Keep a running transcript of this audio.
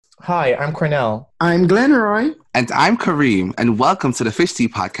Hi, I'm Cornell. I'm Glenroy. And I'm Kareem, and welcome to the Fish Tea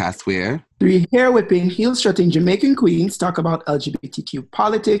Podcast, where Three hair whipping, heel strutting Jamaican queens talk about LGBTQ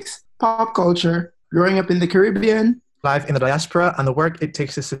politics, pop culture, growing up in the Caribbean. Life in the diaspora and the work it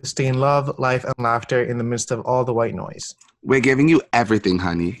takes to sustain love, life, and laughter in the midst of all the white noise. we're giving you everything,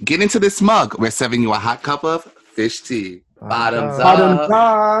 honey. Get into this mug. We're serving you a hot cup of fish tea. Bottoms Bottoms up.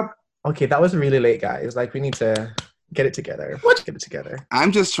 up. Okay, that was really late, guys. Like, we need to get it together. What? Get it together.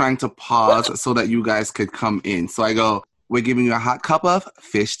 I'm just trying to pause so that you guys could come in. So I go, we're giving you a hot cup of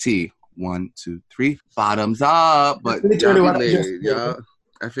fish tea. 1, 2, 3. Bottoms up. But Literally what I late, just did. yeah.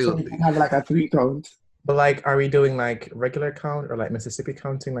 I feel So we can have like a 3 count. But, like, are we doing, like, regular count or, like, Mississippi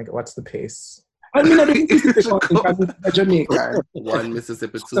counting? Like, what's the pace? I mean, I don't think it's a Jamaica. 1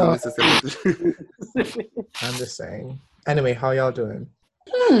 Mississippi, 2 So- Mississippi. I'm just saying. Anyway, how y'all doing?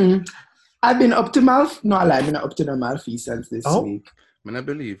 I've been up to No, I lied. I've been up to the malfeasance this Oh. week. I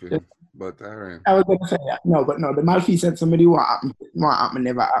believe you, but all right. I was gonna say that. No, but no, the malfeasance somebody want happen,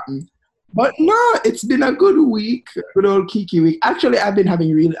 never happen. But no, it's been a good week, good old Kiki week. Actually, I've been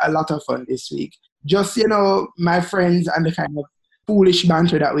having a lot of fun this week. Just, my friends and the kind of foolish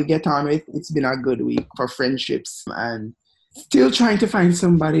banter that we get on with. It's been a good week for friendships and still trying to find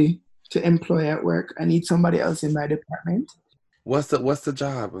somebody to employ at work. I need somebody else in my department. What's the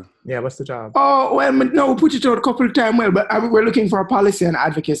job? Yeah, what's the job? Oh, well, no, we put it out a couple of times. Well, but we're looking for a policy and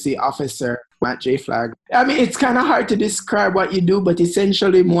advocacy officer at JFlag. I mean, it's kind of hard to describe what you do, but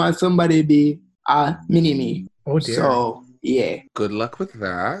essentially more somebody be a mini-me. Oh, dear. So, yeah, Good luck with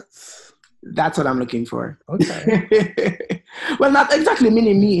that. that's what I'm looking for. Okay. Well, not exactly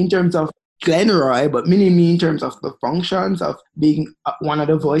mini-me in terms of Glenroy, but mini-me in terms of the functions of being one of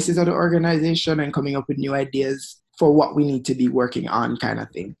the voices of the organization and coming up with new ideas for what we need to be working on kind of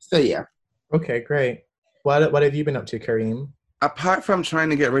thing. So, yeah. Okay, great. What have you been up to, Kareem? Apart from trying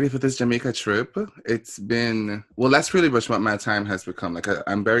to get ready for this Jamaica trip, it's been, well, that's really much what my time has become. Like,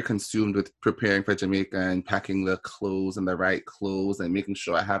 I'm very consumed with preparing for Jamaica and packing the clothes and the right clothes and making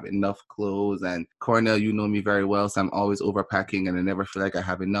sure I have enough clothes. And Cornell, you know me very well, so I'm always overpacking and I never feel like I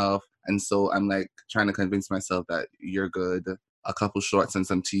have enough. And so I'm like trying to convince myself that you're good. A couple shorts and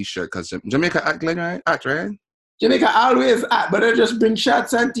some t-shirt, because Jamaica act like, right? Act, right? Jamaica always act, but they just bring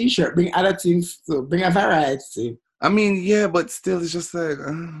shirts and t-shirt, bring other things too, bring a variety. I mean, yeah, but still, it's just like,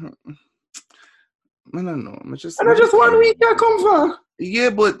 I don't know. And just 1 week I come for. Yeah,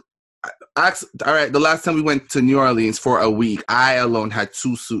 but all right, the last time we went to New Orleans for a week, I alone had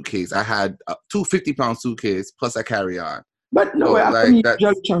 2 suitcases. I had 2 50-pound suitcases plus a carry-on. But no, Oh, I like think that's- you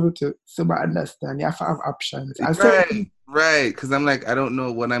usually travel to, so I understand. You have to have options. And Right, because I'm like, I don't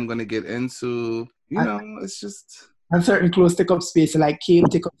know what I'm going to get into. It's just... And certain clothes take up space, like cape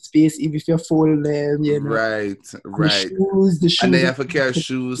take up space if you fold them, Right. The shoes. And then I have to carry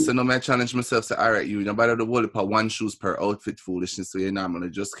shoes, so no matter challenge myself, say, all right, you know, better the world put 1 shoes per outfit foolishness, so I'm going to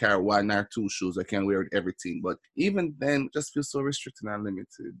just carry 1 or 2 shoes. I can't wear everything. But even then, just feel so restricted and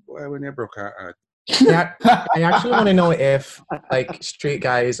limited. Boy, when you broke our heart. Yeah, I actually want to know if, like, straight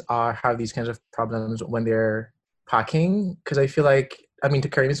guys have these kinds of problems when they're packing, because I feel like, I mean, to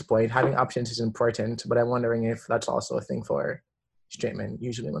Kareem's point, having options is important, but I'm wondering if that's also a thing for straight men,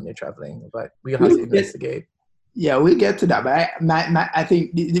 usually when they're traveling. But we'll have to investigate. Yeah, we'll get to that. But I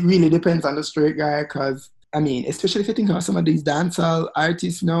think it really depends on the straight guy, because, I mean, especially if you think of some of these dancehall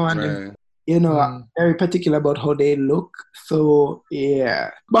artists now, and Right. very particular about how they look. So,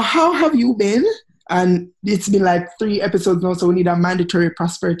 yeah. But how have you been? And it's been like 3 episodes now, so we need a mandatory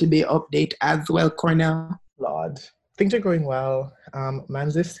Prosperity Day update as well, Cornell. Lord. Things are going well.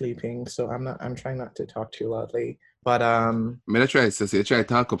 Man's is sleeping, so I'm trying not to talk too loudly. But I'm going to try to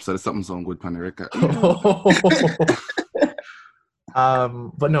talk up so there's something so good on the record.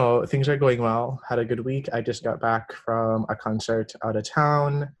 But no, things are going well. Had a good week. I just got back from a concert out of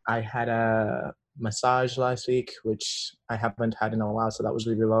town. I had a massage last week, which I haven't had in a while, so that was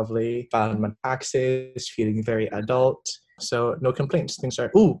really lovely. Filed my taxes, feeling very adult. So no complaints. Things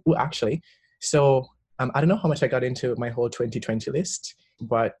are actually. So I don't know how much I got into my whole 2020 list,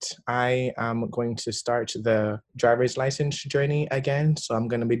 but I am going to start the driver's license journey again. So I'm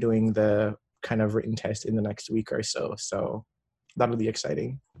going to be doing the kind of written test in the next week or so. So that'll be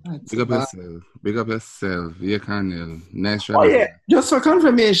exciting. Big up yourself. Big up yourself. Yeah, Cornell. Nice Oh, driver. yeah. Just for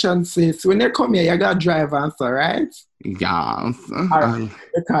confirmation, sis, when they come here, you got to drive answer, right? Yes. Alright.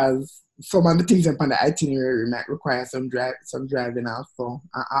 Because some of the things up on the itinerary might require some driving also,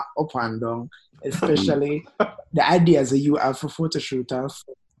 up and down, especially the ideas that you have for photo shooters.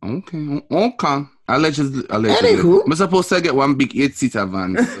 Okay. Allegedly. Anywho. I'm supposed to get 1 big 8-seater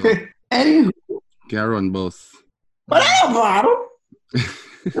van. So Anywho, can run both. but I have bottle.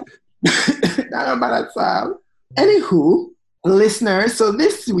 Not about that. Anywho, listeners, so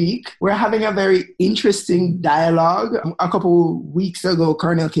this week we're having a very interesting dialogue. A couple weeks ago,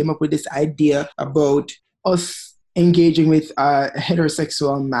 Cornell came up with this idea about us engaging with a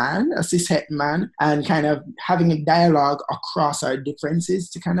heterosexual man, a cishet man, and kind of having a dialogue across our differences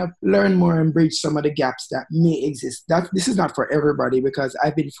to kind of learn more and bridge some of the gaps that may exist. This is not for everybody, because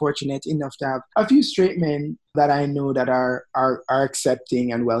I've been fortunate enough to have a few straight men that I know that are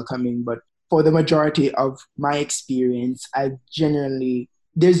accepting and welcoming, but for the majority of my experience,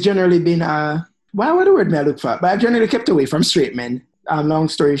 there's generally been what the word may I look for? But I've generally kept away from straight men. Long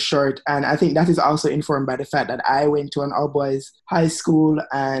story short, and I think that is also informed by the fact that I went to an all-boys high school,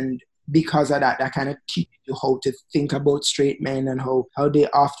 and because of that kind of teaches you how to think about straight men and how they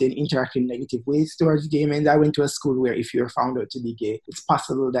often interact in negative ways towards gay men. I went to a school where if you're found out to be gay, it's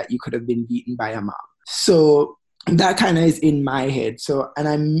possible that you could have been beaten by a mom. So that kind of is in my head. So, and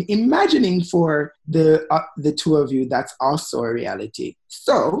I'm imagining for the two of you, that's also a reality.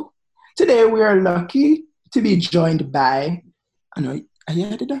 So today we are lucky to be joined by, I know, are you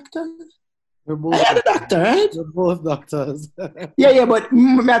the doctor? We're both the doctor, right? We're both doctors. Yeah, but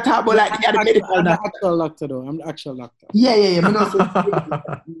I'm talking about like the medical doctor. I'm the actual doctor, though. I'm the actual doctor. Yeah.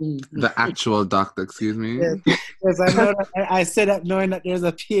 The actual doctor, excuse me. Yes, I know that. I said that knowing that there's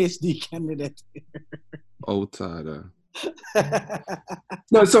a PhD candidate here. Oh, Tada.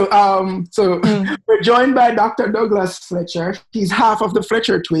 No, so we're joined by Dr. Douglas Fletcher. He's half of the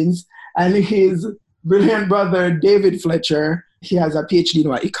Fletcher twins, and his brilliant brother David Fletcher. He has a PhD in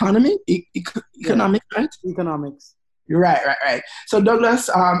what? Economics, right? Economics. Right. So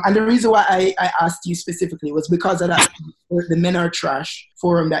Douglas, and the reason why I asked you specifically was because of that the Men Are Trash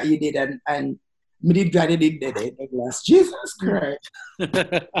forum that you did, and me did glad you did it, Douglas. Jesus Christ.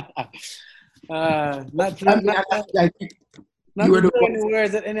 Not to put any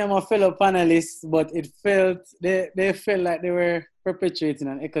words at any of my fellow panelists, but it felt they felt like they were perpetuating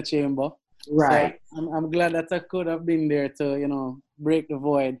an echo chamber. Right. So I'm glad that I could have been there to, break the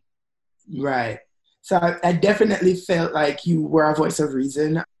void. Right. So I definitely felt like you were a voice of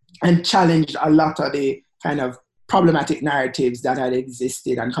reason and challenged a lot of the kind of problematic narratives that had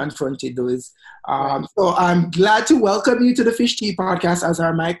existed and confronted those. So I'm glad to welcome you to the Fish Tea Podcast as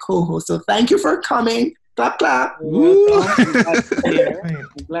my co-host. So thank you for coming. Clap, clap. I'm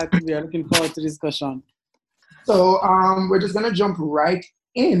glad to be here. Looking forward to the discussion. So we're just going to jump right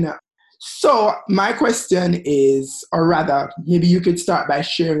in. So my question is, or rather, maybe you could start by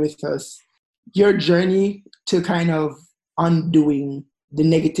sharing with us your journey to kind of undoing the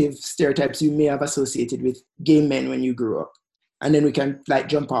negative stereotypes you may have associated with gay men when you grew up. And then we can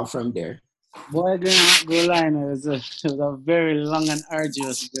jump off from there. Boy, go line. It was a very long and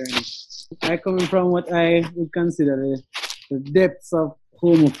arduous journey. I coming from what I would consider the depths of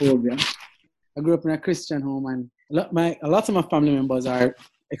homophobia. I grew up in a Christian home, and a lot of my family members are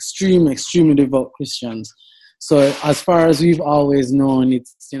extremely devout Christians. So as far as we've always known,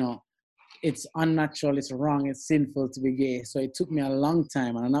 it's unnatural, it's wrong, it's sinful to be gay. So it took me a long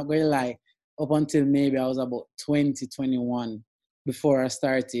time, and I'm not going to lie, up until maybe I was about 21 before I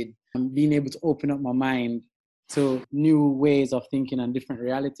started being able to open up my mind to new ways of thinking and different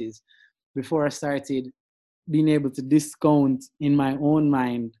realities. Before I started being able to discount in my own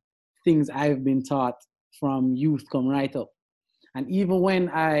mind things I've been taught from youth come right up. And even when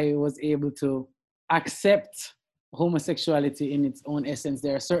I was able to accept homosexuality in its own essence,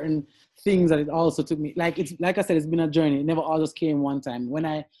 there are certain things that it also took me. Like I said, it's been a journey. It never all just came one time. When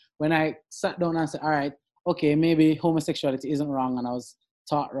I sat down and said, all right, okay, maybe homosexuality isn't wrong, and I was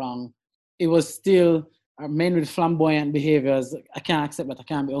taught wrong, it was still men with flamboyant behaviors. I can't accept that. I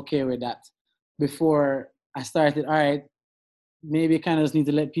can't be okay with that. Before I started, all right, maybe you kind of just need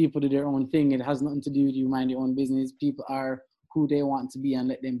to let people do their own thing. It has nothing to do with you, mind your own business. People are who they want to be, and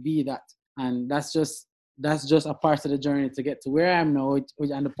let them be that. And that's just a part of the journey to get to where I am now.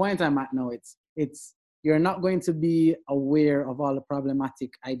 And the point I'm at now, it's you're not going to be aware of all the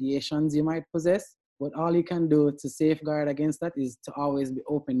problematic ideations you might possess, but all you can do to safeguard against that is to always be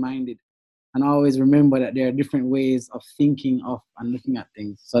open-minded and always remember that there are different ways of thinking of and looking at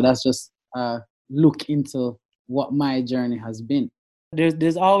things. So that's just a look into what my journey has been.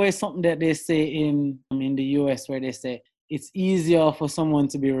 There's always something that they say in the US where they say it's easier for someone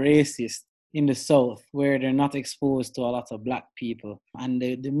to be racist in the South where they're not exposed to a lot of black people. And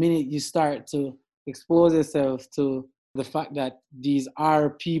the minute you start to expose yourself to the fact that these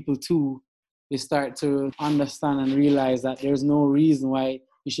are people too, you start to understand and realize that there's no reason why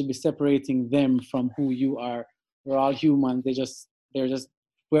you should be separating them from who you are. We're all humans.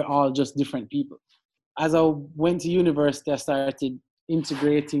 We're all just different people. As I went to university, I started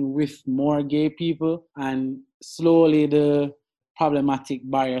integrating with more gay people, and slowly the problematic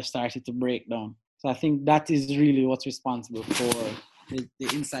barrier started to break down. So I think that is really what's responsible for the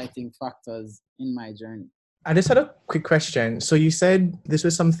inciting factors in my journey. I just had a quick question. So you said this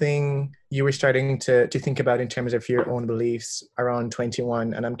was something you were starting to think about in terms of your own beliefs around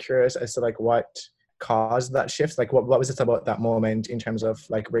 21. And I'm curious as to like what caused that shift? Like what was it about that moment in terms of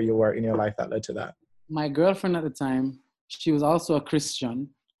like where you were in your life that led to that? My girlfriend at the time, she was also a Christian.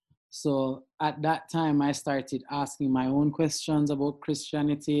 So at that time, I started asking my own questions about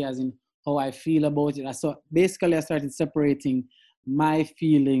Christianity, as in how I feel about it. So basically, I started separating my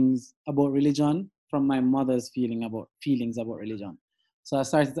feelings about religion from my mother's feelings about religion. So I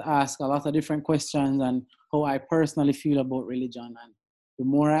started to ask a lot of different questions and how I personally feel about religion. And the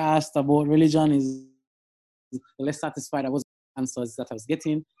more I asked about religion, is the less satisfied I was with the answers that I was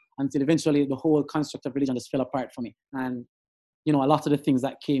getting, until eventually the whole construct of religion just fell apart for me. And, a lot of the things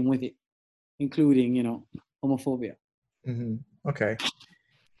that came with it, including, homophobia. Mm-hmm. Okay.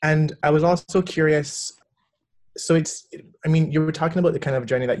 And I was also curious, so you were talking about the kind of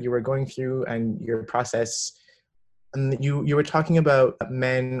journey that you were going through and your process, and you were talking about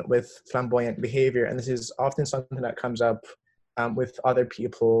men with flamboyant behavior, and this is often something that comes up with other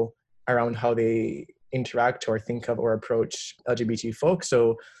people around how they interact or think of or approach LGBT folks.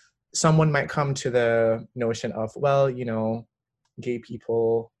 So someone might come to the notion of, well, gay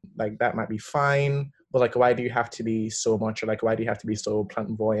people, like that might be fine, but like why do you have to be so much, or like why do you have to be so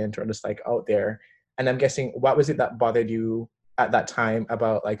flamboyant or just like out there? And I'm guessing, what was it that bothered you at that time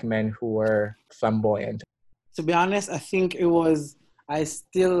about like men who were flamboyant? To be honest, I think it was I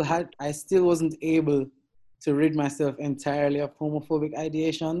still wasn't able to rid myself entirely of homophobic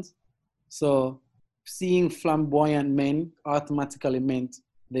ideations. So seeing flamboyant men automatically meant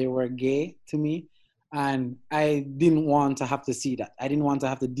they were gay to me. And I didn't want to have to see that. I didn't want to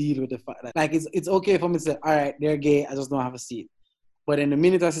have to deal with the fact that, like, it's okay for me to say, all right, they're gay, I just don't have to see it. But in the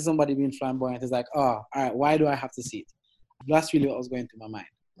minute I see somebody being flamboyant, it's like, oh, all right, why do I have to see it? That's really what was going through my mind.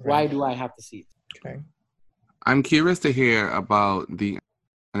 Why do I have to see it? Okay. I'm curious to hear about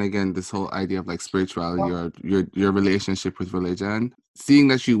and again, this whole idea of like spirituality or your relationship with religion. Seeing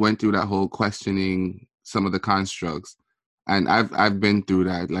that you went through that whole questioning some of the constructs, and I've been through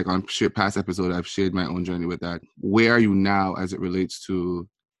that. Like on past episode, I've shared my own journey with that. Where are you now as it relates to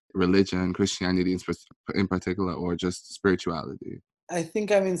religion, Christianity in particular, or just spirituality? I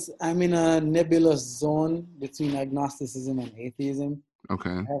think I'm in a nebulous zone between agnosticism and atheism.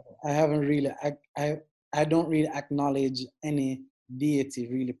 Okay. I haven't really I don't really acknowledge any deity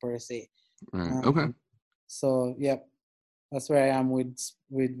really per se. Right. Okay. So yeah, that's where I am with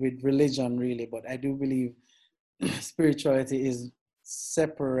religion really. But I do believe spirituality is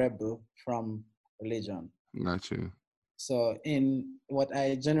separable from religion. Got you. So in what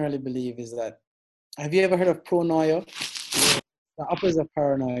I generally believe is that, have you ever heard of pronoia? The opposite of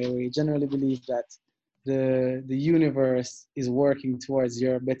paranoia, where you generally believe that the universe is working towards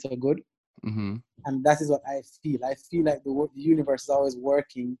your better good. Mm-hmm. And that is what I feel. I feel like the universe is always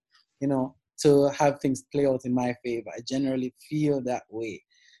working, to have things play out in my favor. I generally feel that way.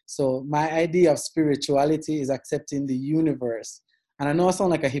 So my idea of spirituality is accepting the universe. And I know I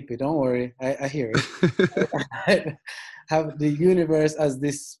sound like a hippie, don't worry, I hear it. Have the universe as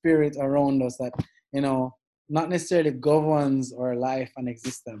this spirit around us that, not necessarily governs our life and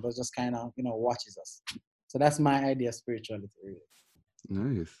existence, but just kind of, watches us. So that's my idea of spirituality, really.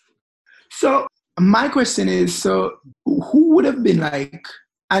 Nice. So my question is, so who would have been like,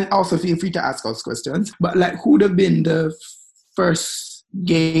 and also feel free to ask us questions, but like who would have been the first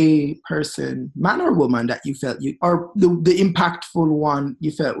gay person, man or woman, that you felt or the impactful one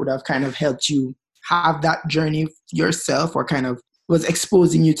you felt would have kind of helped you have that journey yourself, or kind of was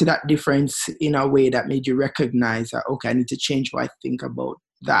exposing you to that difference in a way that made you recognize that, okay, I need to change what I think about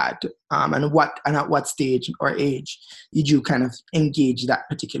that, and at what stage or age did you kind of engage that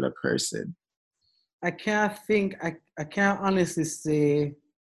particular person? I can't honestly say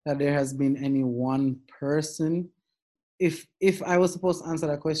that there has been any one person. If I was supposed to answer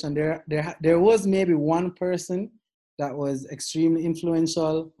that question, there was maybe one person that was extremely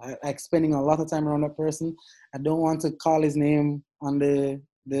influential, like spending a lot of time around that person. I don't want to call his name on the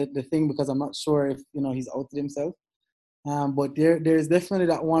thing because I'm not sure if he's outed himself. But there's definitely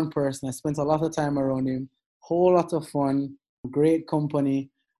that one person. I spent a lot of time around him, whole lot of fun, great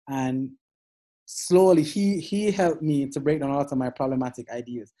company, and slowly he helped me to break down a lot of my problematic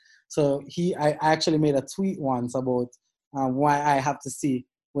ideas. So I actually made a tweet once about why I have to see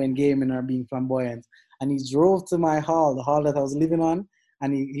when gay men are being flamboyant. And he drove to my hall, the hall that I was living on,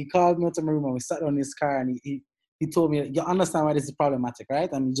 and he called me to my room, and we sat on his car, and he he told me, you understand why this is problematic,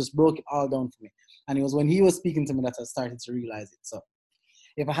 right? And he just broke it all down for me. And it was when he was speaking to me that I started to realize it. So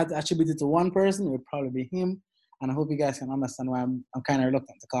if I had to attribute it to one person, it would probably be him. And I hope you guys can understand why I'm kind of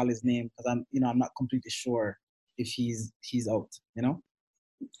reluctant to call his name, because I'm not completely sure if he's out,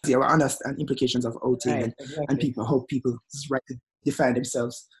 Yeah, we understand implications of outing Right, and people, how people's right to define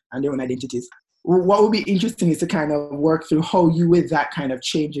themselves and their own identities. What would be interesting is to kind of work through how you, with that kind of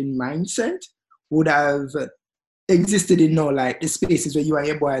change in mindset, would have existed in like the spaces where you and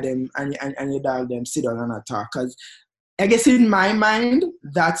your boy them and your dog them sit down and talk. Because I guess in my mind,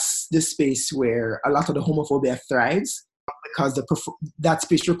 that's the space where a lot of the homophobia thrives, because that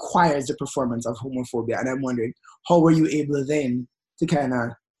space requires the performance of homophobia. And I'm wondering, how were you able then to kind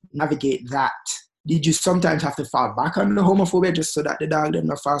of navigate that? Did you sometimes have to fall back on the homophobia just so that the dog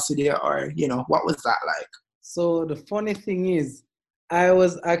didn't fall with you, or what was that like? So the funny thing is, I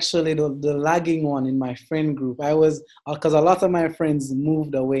was actually the lagging one in my friend group. I was, because a lot of my friends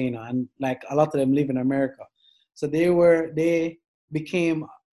moved away now, and like a lot of them live in America. So they were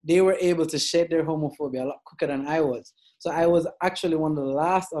able to shed their homophobia a lot quicker than I was. So I was actually one of the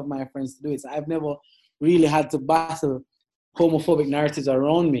last of my friends to do it. So I've never really had to battle homophobic narratives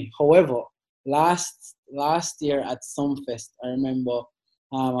around me. However, last year at Sumfest, I remember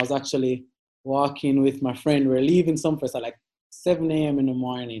I was actually walking with my friend. We were leaving Sumfest at like 7 a.m. in the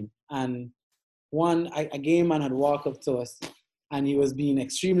morning, and a gay man had walked up to us, and he was being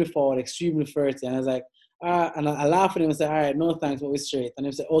extremely forward, extremely flirty, and I was like, and I laughed at him and said, all right, no thanks, but we're straight. And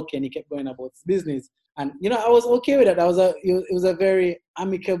he said, okay, and he kept going about his business. And, I was okay with that. It was a very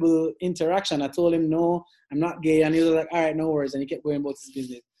amicable interaction. I told him, no, I'm not gay. And he was like, all right, no worries. And he kept going about his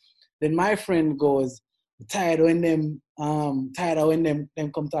business. Then my friend goes, tired of when them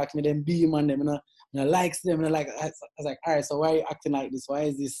come talk to me, them beam on them, and I likes them. And I was like, all right, so why are you acting like this? Why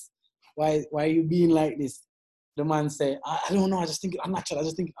is this? Why are you being like this? The man said, I don't know. I just think I'm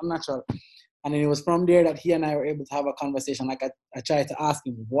natural. And then it was from there that he and I were able to have a conversation. Like I tried to ask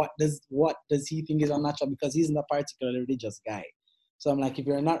him, what does he think is unnatural? Because he's not a particularly religious guy. So I'm like, if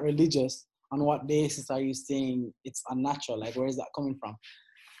you're not religious, on what basis are you saying it's unnatural? Like, where is that coming from?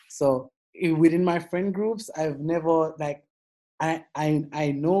 So within my friend groups, I've never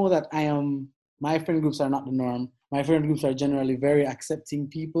I know that my friend groups are not the norm. My friend groups are generally very accepting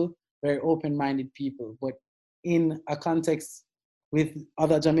people, very open-minded people. But in a context with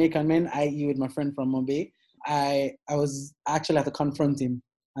other Jamaican men, i.e. with my friend from Mumbai, I was actually had to confront him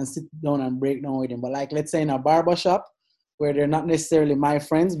and sit down and break down with him. But like, let's say in a barbershop where they're not necessarily my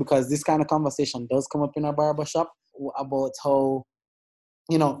friends, because this kind of conversation does come up in a barbershop about how,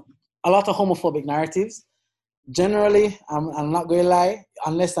 a lot of homophobic narratives. Generally, I'm not going to lie,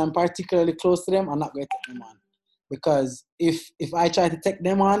 unless I'm particularly close to them, I'm not going to take them on. Because if I try to take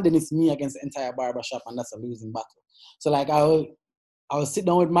them on, then it's me against the entire barbershop, and that's a losing battle. So like, I will sit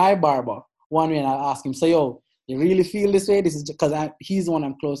down with my barber one way and I'll ask him, so yo, you really feel this way? This is because he's the one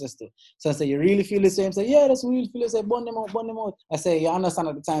I'm closest to. So I say, you really feel this way? He say, yeah, that's really feel this way. Burn them out. I say, you understand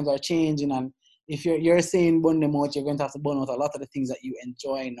that the times are changing, and if you're saying burn them out, you're going to have to burn out a lot of the things that you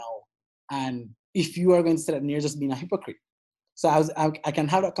enjoy now. And if you are going to say that, you're just being a hypocrite. So I can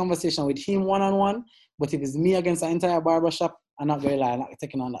have that conversation with him one-on-one, but if it's me against the entire barbershop, I'm not going to lie, I'm not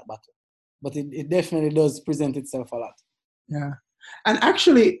taking on that battle. But it definitely does present itself a lot. Yeah. And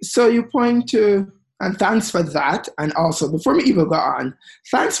actually, so you point to, and thanks for that. And also, before we even go on,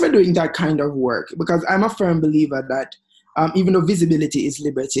 thanks for doing that kind of work, because I'm a firm believer that even though visibility is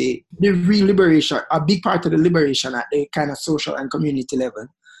liberty, the real liberation, a big part of the liberation at the kind of social and community level,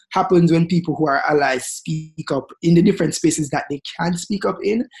 happens when people who are allies speak up in the different spaces that they can speak up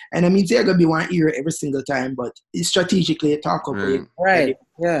in. And I mean, they're going to be one ear every single time, but it's strategically a talk up with. Right,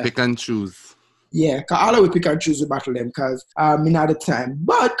 yeah. Pick and choose. Yeah, because all of we pick and choose to battle them, because not the time.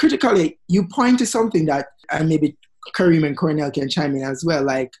 But critically, you point to something that, and maybe Kareem and Cornell can chime in as well,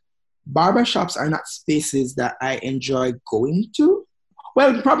 like barbershops are not spaces that I enjoy going to.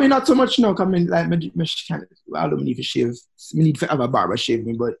 Well, probably not so much now, because I mean, like, I don't need to shave. I need to have a barber shave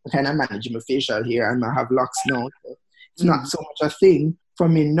me, but I kind of manage my facial hair and I have locks now. So it's not so much a thing for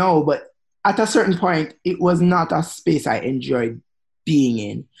me now, but at a certain point, it was not a space I enjoyed being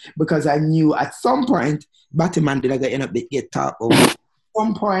in, because I knew at some point Batman did end up get top over. At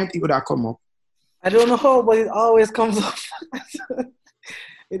some point it would have come up. I don't know how, but it always comes up.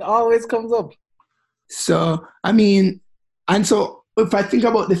 It always comes up. So I mean, and so if I think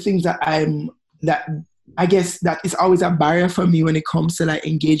about the things that I guess that is always a barrier for me when it comes to like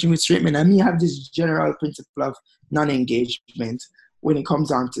engaging with straight men. I mean, I have this general principle of non-engagement when it comes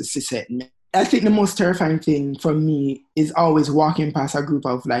down to cishet men. I think the most terrifying thing for me is always walking past a group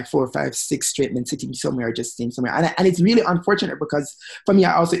of like 4, 5, 6 straight men sitting somewhere, just sitting somewhere. And it's really unfortunate because for me,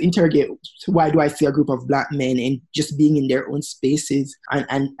 I also interrogate why do I see a group of black men and just being in their own spaces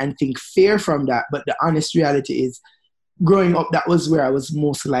and think fear from that. But the honest reality is, growing up, that was where I was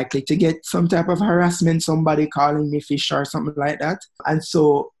most likely to get some type of harassment, somebody calling me fish or something like that. And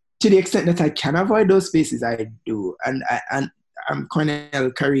so to the extent that I can avoid those spaces, I do. And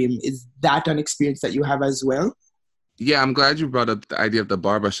Cornell Kareem, is that an experience that you have as well? Yeah, I'm glad you brought up the idea of the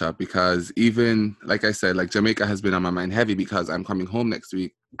barbershop because even, like I said, like Jamaica has been on my mind heavy because I'm coming home next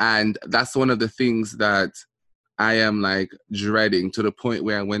week. And that's one of the things that I am like dreading, to the point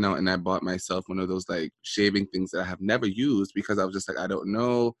where I went out and I bought myself one of those like shaving things that I have never used because I was just like, I don't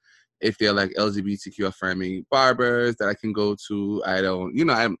know if they're like LGBTQ affirming barbers that I can go to. I don't,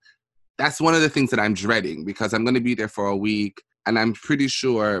 that's one of the things that I'm dreading because I'm going to be there for a week. And I'm pretty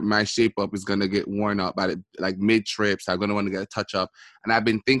sure my shape up is going to get worn up by like mid-trip. So I'm going to want to get a touch up. And I've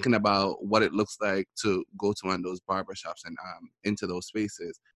been thinking about what it looks like to go to one of those barbershops and into those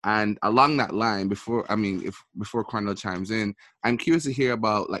spaces. And along that line, before Cornell chimes in, I'm curious to hear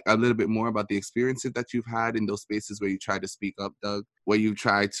about like a little bit more about the experiences that you've had in those spaces where you try to speak up, Doug, where you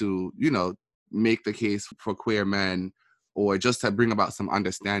try to, make the case for queer men, or just to bring about some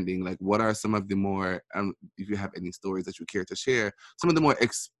understanding. Like, what are some of the more, if you have any stories that you care to share, some of the more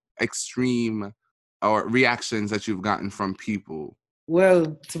extreme or reactions that you've gotten from people?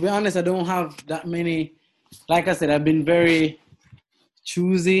 Well, to be honest, I don't have that many. Like I said, I've been very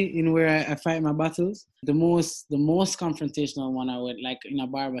choosy in where I fight my battles. The most confrontational one I went, like in a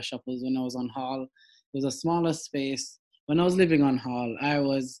barber shop, was when I was on Hall. It was a smaller space. When I was living on Hall,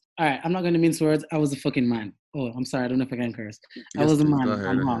 I'm not going to mince words. I was a fucking man. Oh, I'm sorry. I don't know if I can curse. I was a man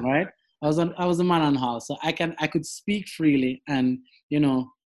on Hall, right? I was a man on Hall. So I could speak freely, and,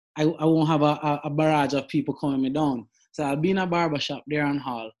 I won't have a barrage of people calling me down. So I'll be in a barber shop there on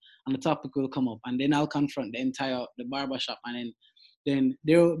Hall, and the topic will come up, and then I'll confront the barber shop, and then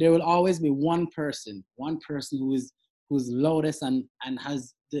there will always be one person who's loudest and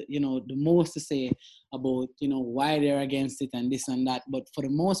has the most to say about why they're against it and this and that. But for the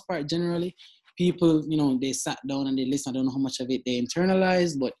most part, generally, people they sat down and they listened. I don't know how much of it they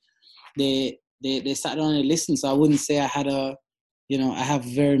internalized, but they sat down and they listened. So I wouldn't say I had I have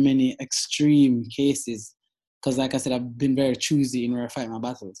very many extreme cases, because like I said, I've been very choosy in where I fight my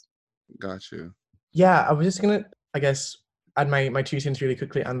battles. Got you. Yeah, I was just gonna, I guess, add my 2 cents really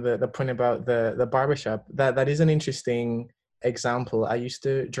quickly on the point about the barbershop. That is an interesting example. I used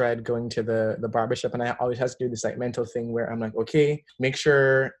to dread going to the barbershop, and I always had to do this like mental thing where I'm like, okay, make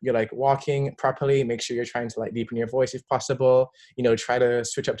sure you're like walking properly, make sure you're trying to like deepen your voice if possible, try to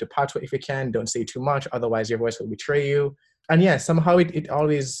switch up to patois if you can, don't say too much, otherwise your voice will betray you. And yeah, somehow it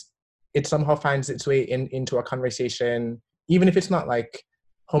somehow finds its way into a conversation, even if it's not like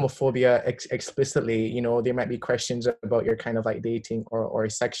homophobia explicitly. There might be questions about your kind of like dating or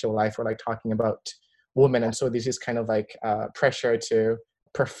sexual life, or like talking about women. And so there's this kind of like pressure to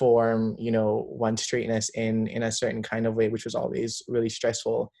perform, one's straightness in a certain kind of way, which was always really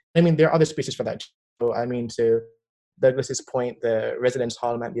stressful. I mean, there are other spaces for that. So, I mean, to Douglas's point, the residence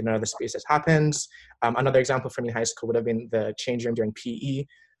hall might be another space that happens. Another example for me in high school would have been the change room during PE.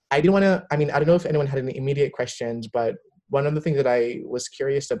 I don't know if anyone had any immediate questions, but one of the things that I was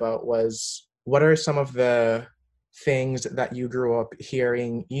curious about was, what are some of the things that you grew up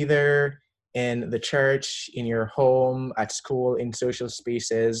hearing either in the church, in your home, at school, in social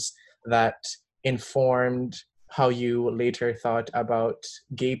spaces, that informed how you later thought about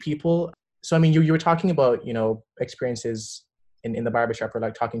gay people? So, I mean, you were talking about, experiences in the barbershop, or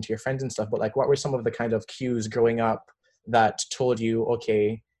like talking to your friends and stuff, but like, what were some of the kind of cues growing up that told you,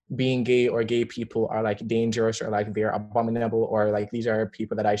 okay, being gay or gay people are like dangerous, or like they're abominable, or like these are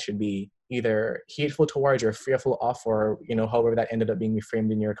people that I should be either hateful towards or fearful of, or, however that ended up being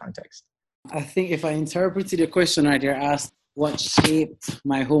reframed in your context? I think if I interpreted the question right, you're asked what shaped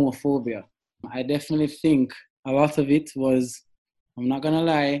my homophobia. I definitely think a lot of it was, I'm not gonna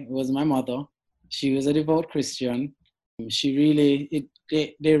lie, it was my mother. She was a devout Christian. They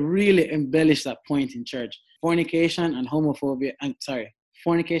really embellished that point in church. Fornication and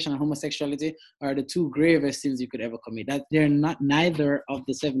homosexuality are the 2 gravest sins you could ever commit. That they're not neither of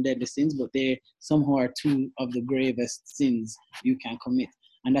the 7 deadly sins, but they somehow are 2 of the gravest sins you can commit.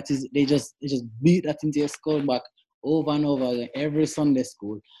 And that is, they just beat that into your skull back over and over again, every Sunday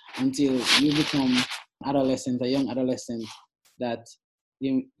school, until you become a young adolescent, that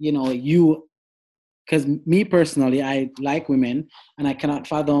because me personally, I like women, and I cannot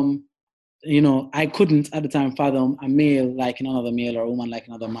fathom I couldn't at the time fathom a male liking another male or a woman like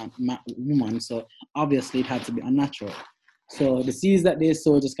another woman. So obviously it had to be unnatural. So the seeds that they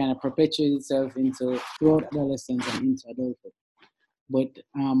sow just kind of perpetuated itself into throughout adolescence and into adulthood. But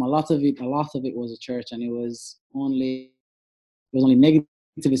a lot of it was a church, and it was only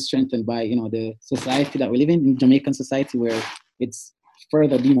negatively strengthened by the society that we live in Jamaican society, where it's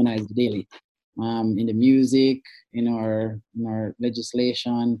further demonized daily, in the music, in our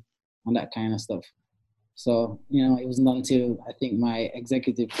legislation, and that kind of stuff. So it wasn't until I think my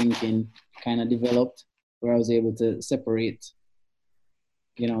executive thinking kind of developed where I was able to separate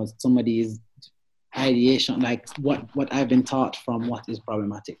somebody's ideation, like what I've been taught, from what is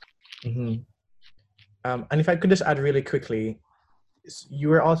problematic. Mm-hmm. And if I could just add really quickly, you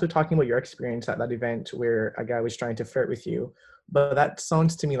were also talking about your experience at that event where a guy was trying to flirt with you, but that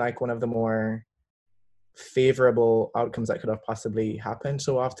sounds to me like one of the more favorable outcomes that could have possibly happened.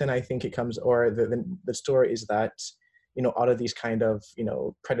 So often I think it comes, or the story is that, out of these kind of,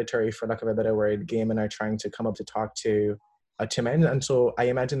 predatory, for lack of a better word, gay men are trying to come up to talk to men. And so I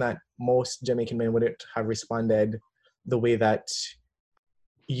imagine that most Jamaican men wouldn't have responded the way that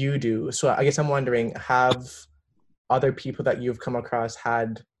you do. So I guess I'm wondering, have other people that you've come across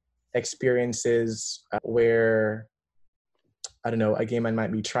had experiences where, I don't know, a gay man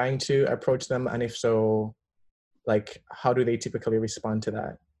might be trying to approach them? And if so, like, how do they typically respond to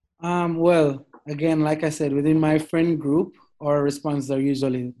that? Well, again, like I said, within my friend group, our responses are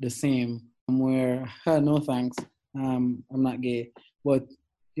usually the same, where, no thanks, I'm not gay. But,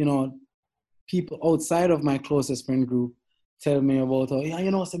 people outside of my closest friend group tell me about, so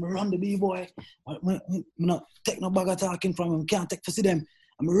me run the B-boy. I'm not take no bag of talking from him, can't take to see them.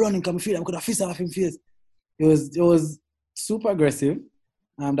 I'm running because I feel I could have fist off him face. It was super aggressive.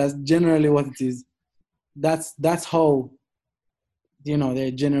 That's generally what it is. That's how,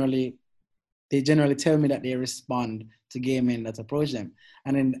 they generally tell me that they respond to gay men that approach them.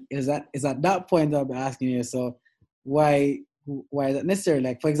 And then is at that point I'll be asking you, so why is that necessary?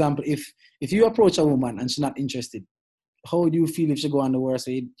 Like, for example, if you approach a woman and she's not interested, how do you feel if she go on the worst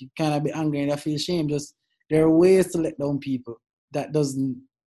way? You kind of be angry and you feel shame. Just, there are ways to let down people that doesn't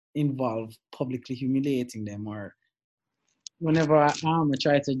involve publicly humiliating them. Or whenever I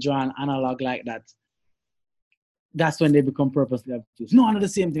try to draw an analog like that, that's when they become purposely obtuse. No, another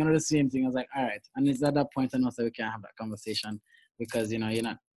same thing. I was like, all right. And it's at that point I know that we can't have that conversation because, you're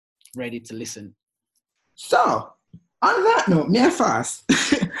not ready to listen. So, on that note, me fast.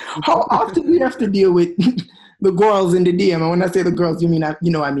 How often do you have to deal with the girls in the DM? And when I say the girls, I mean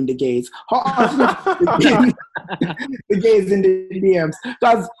the gays. How often the gays in the DMs?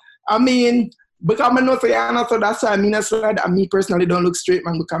 Because, because I know so that's why me personally don't look straight,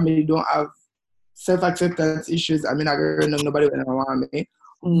 man, because I don't have self-acceptance issues. I don't nobody when I want me.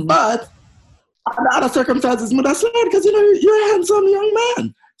 Mm-hmm. But under other circumstances, that's slide because you're a handsome young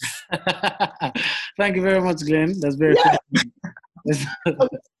man. Thank you very much, Glenn. That's very true.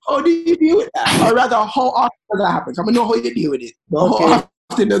 How do you deal with that? Or rather, how often does that happen? I know how you deal with it. Okay. How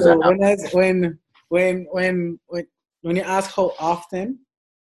often does that happen? When you ask how often,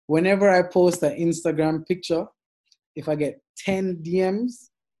 whenever I post an Instagram picture, if I get 10 DMs,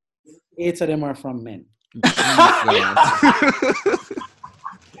 8 of them are from men.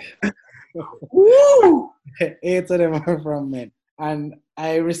 Woo! 8 of them are from men. And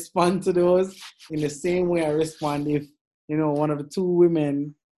I respond to those in the same way I respond if, one of the 2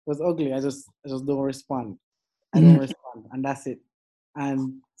 women was ugly. I just don't respond. I don't respond, and that's it.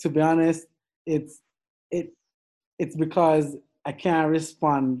 And to be honest, it's because I can't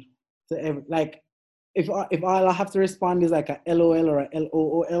respond to like, if all I have to respond is like a LOL or a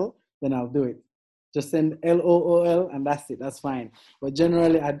LOOL, then I'll do it. Just send LOOL and that's it. That's fine. But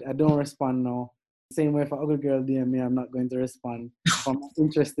generally, I don't respond now. Same way if an ugly girl DM me, I'm not going to respond. If I'm not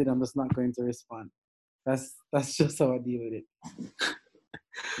interested, I'm just not going to respond. That's just how I deal with it.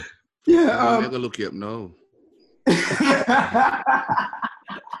 Yeah. I'm never look you up. No.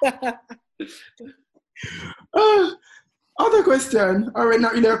 Other question, or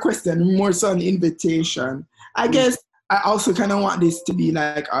not really a question, more so an invitation. I guess I also kind of want this to be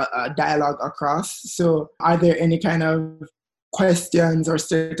like a dialogue across. So are there any kind of questions or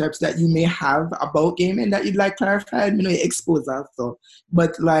stereotypes that you may have about gaming that you'd like clarified? You expose that stuff.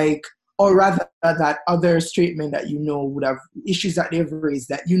 But like, or rather that other straight men that would have issues that they've raised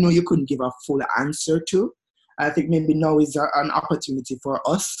that you couldn't give a full answer to. I think maybe now is an opportunity for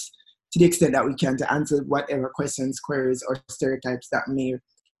us, to the extent that we can, to answer whatever questions, queries, or stereotypes that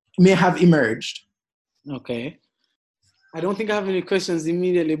may have emerged. Okay. I don't think I have any questions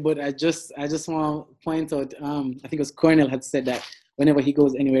immediately, but I just want to point out, I think it was Cornell had said that whenever he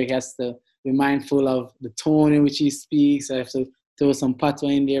goes anywhere, he has to be mindful of the tone in which he speaks. I have to throw some patois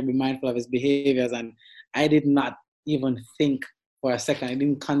in there, be mindful of his behaviors. And I did not even think for a second. It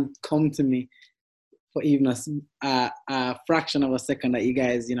didn't come to me for even a fraction of a second that you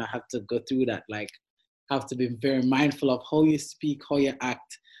guys, have to go through that. Like, have to be very mindful of how you speak, how you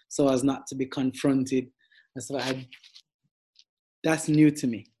act, so as not to be confronted. And so that's new to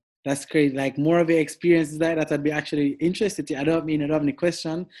me. That's crazy. Like, more of your experiences that I'd be actually interested to. I don't have any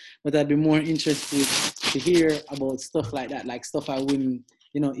question, but I'd be more interested to hear about stuff like that, like stuff I wouldn't,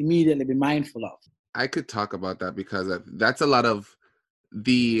 immediately be mindful of. I could talk about that because that's a lot of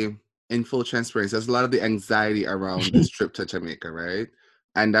the, in full transparency, there's a lot of the anxiety around this trip to Jamaica, right?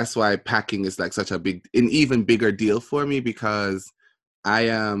 And that's why packing is like such an even bigger deal for me, because I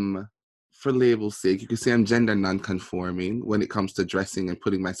am, for label's sake, you could say I'm gender non-conforming when it comes to dressing and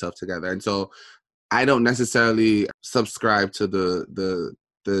putting myself together. And so I don't necessarily subscribe to the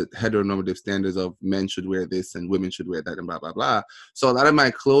heteronormative standards of men should wear this and women should wear that and blah, blah, blah. So a lot of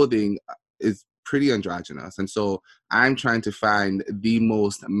my clothing is pretty androgynous. And so I'm trying to find the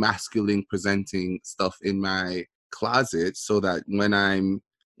most masculine presenting stuff in my closet so that when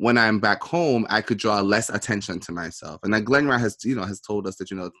I'm back home, I could draw less attention to myself. And like Glenroy has told us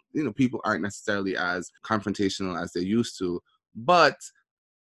that, people aren't necessarily as confrontational as they used to. But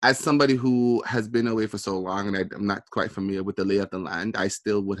as somebody who has been away for so long and I'm not quite familiar with the lay of the land,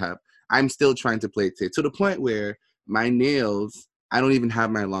 I'm still trying to play it safe to the point where my nails, I don't even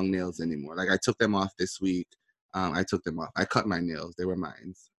have my long nails anymore. Like, I took them off this week. I took them off. I cut my nails. They were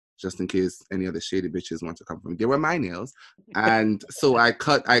mine, just in case any of the shady bitches want to come from me. They were my nails. And so I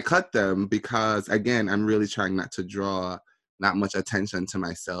cut them because, again, I'm really trying not to draw that much attention to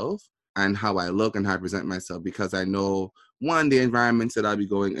myself and how I look and how I present myself, because I know, one, the environments that I'll be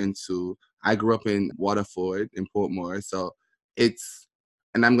going into. I grew up in Waterford, in Portmore, so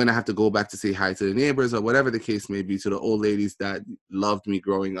and I'm going to have to go back to say hi to the neighbors or whatever the case may be, to the old ladies that loved me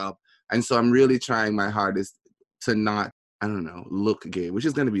growing up. And so I'm really trying my hardest to not, I don't know, look gay, which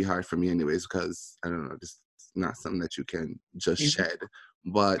is going to be hard for me anyways, because, I don't know, it's not something that you can just shed.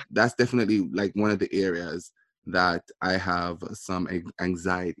 But that's definitely like one of the areas that I have some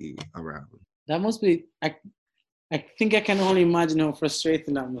anxiety around. That must be, I think I can only imagine how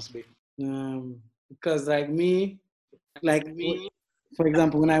frustrating that must be. Because like me, for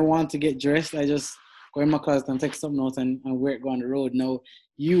example, when I want to get dressed, I just go in my closet and take something out and wear it, go on the road. Now,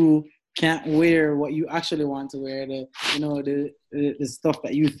 you can't wear what you actually want to wear, the stuff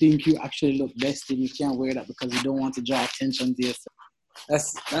that you think you actually look best in. You can't wear that because you don't want to draw attention to yourself.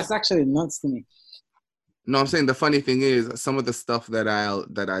 That's actually nuts to me. No, I'm saying the funny thing is some of the stuff that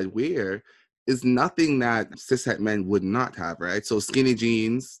I wear is nothing that cishet men would not have, right? So skinny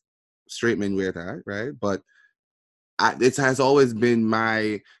jeans, straight men wear that, right? But it has always been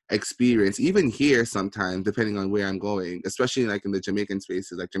my experience, even here sometimes, depending on where I'm going, especially like in the Jamaican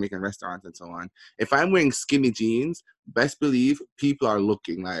spaces, like Jamaican restaurants and so on. If I'm wearing skinny jeans, best believe people are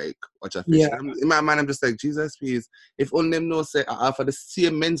looking like, watch a fish. Yeah. In my mind, I'm just like, Jesus, please. If only them know, say, for the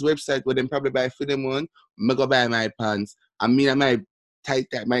same men's website where them probably buy for them one, I go buy my pants. I might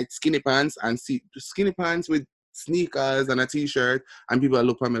my skinny pants and see skinny pants with sneakers and a t-shirt, and people are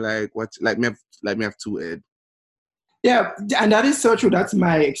looking at me like, what? Like me have two head. Yeah, and that is so true. That's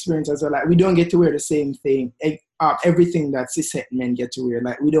my experience as well. Like, we don't get to wear the same thing, everything that cishet men get to wear.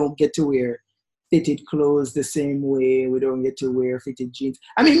 Like, we don't get to wear fitted clothes the same way. We don't get to wear fitted jeans.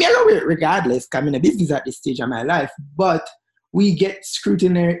 I mean, me, I wear it regardless. I'm in a business at this stage of my life, but we get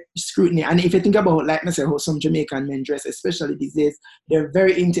scrutiny. And if you think about, like I said, how some Jamaican men dress, especially these days, they're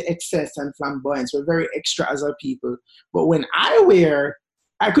very into excess and flamboyance. We're very extra as our people. But when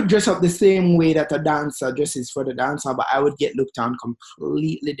I could dress up the same way that a dancer dresses for the dancer, but I would get looked on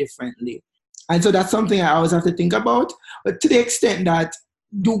completely differently. And so that's something I always have to think about. But to the extent that,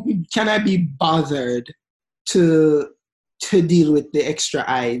 can I be bothered to deal with the extra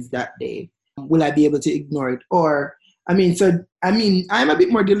eyes that day? Will I be able to ignore it? Or, I'm a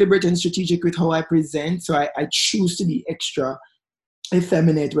bit more deliberate and strategic with how I present. So I choose to be extra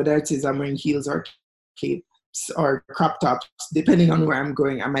effeminate, whether it is I'm wearing heels or cape or crop tops, depending on where I'm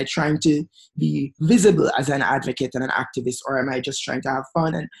going. Am I trying to be visible as an advocate and an activist, or am I just trying to have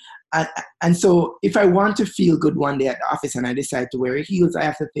fun? And so if I want to feel good one day at the office and I decide to wear heels, I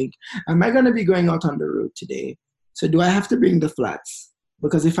have to think, am I going to be going out on the road today? So do I have to bring the flats?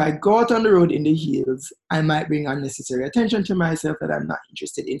 Because if I go out on the road in the heels, I might bring unnecessary attention to myself that I'm not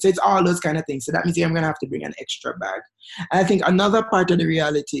interested in. So it's all those kind of things. So that means I'm going to have to bring an extra bag. And I think another part of the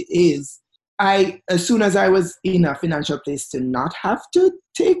reality is, as soon as I was in a financial place to not have to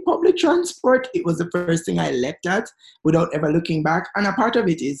take public transport, it was the first thing I leapt at without ever looking back. And a part of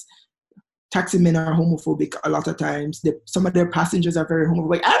it is, taxi men are homophobic a lot of times. Some of their passengers are very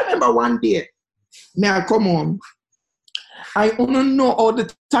homophobic. I remember one day, may I come on? I don't know how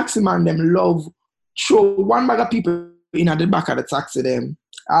the taxi man them love throw one bag of people in at the back of the taxi them.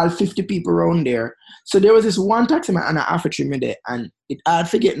 All 50 people around there. So there was this one taxi man and an Alpha Tree there, and I'd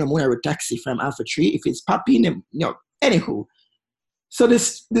forget no more a taxi from Alpha Tree if it's Papi them, anywho. So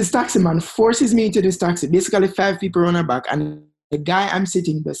this taxi man forces me into this taxi. Basically 5 people on our back, and the guy I'm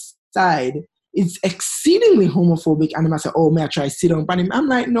sitting beside is exceedingly homophobic, and I say, oh, may I try sit down on him? I'm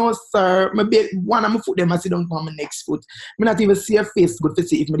like, no, sir. Maybe one of my foot them I sit down on my next foot. I not even see a face good to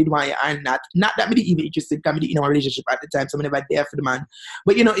see if I did want you or not. Not that I didn't even interested because I didn't in a relationship at the time, so I'm never there for the man.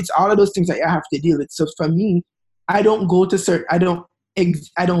 But it's all of those things that I have to deal with. So for me, I don't go to I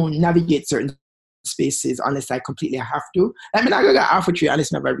don't navigate certain spaces unless I completely have to. I mean, I go get Alpha Tree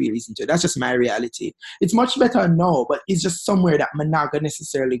unless I have a real reason to. That's just my reality. It's much better now, but it's just somewhere that I'm not going to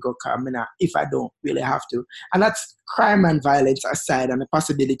necessarily go if I don't really have to. And that's crime and violence aside, and the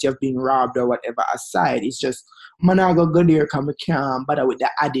possibility of being robbed or whatever aside. It's just, I'm not going to go there because I can't bother with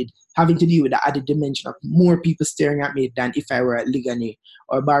having to deal with the added dimension of more people staring at me than if I were at Ligani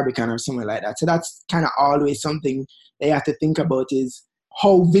or Barbican or somewhere like that. So that's kind of always something that you have to think about is,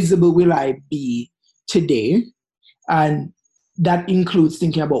 how visible will I be today? And that includes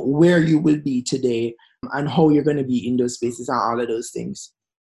thinking about where you will be today and how you're going to be in those spaces and all of those things.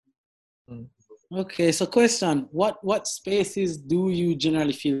 Okay, so question, what spaces do you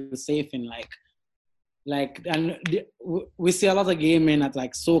generally feel safe in? We see a lot of gay men at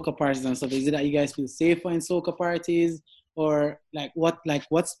like soca parties and stuff. Is it that you guys feel safer in soca parties, or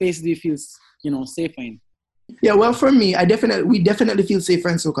what space do you feel safer in? Yeah, well, for me, we definitely feel safer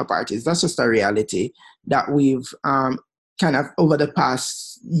in soca parties. That's just a reality that we've kind of over the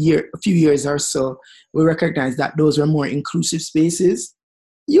past few years or so, we recognize that those are more inclusive spaces.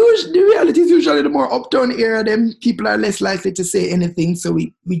 The reality is usually the more uptown area, then people are less likely to say anything. So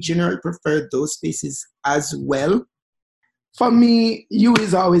we generally prefer those spaces as well. For me, U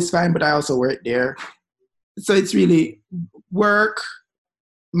is always fine, but I also work there. So it's really work,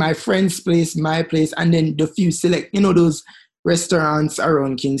 my friend's place, my place, and then the few select, those restaurants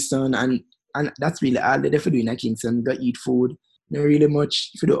around Kingston, and that's really all they do in Kingston. Go eat food. Not really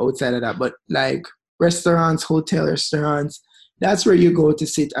much if you do outside of that, but like restaurants, hotel restaurants, that's where you go to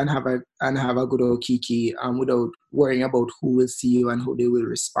sit and have a good old kiki, without worrying about who will see you and how they will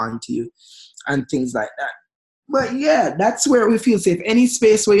respond to you and things like that. But yeah, that's where we feel safe. Any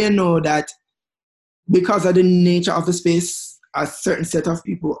space where you know that because of the nature of the space, a certain set of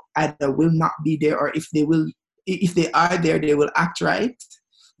people either will not be there, or if they are there, they will act right.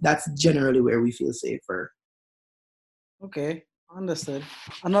 That's generally where we feel safer. Okay, understood.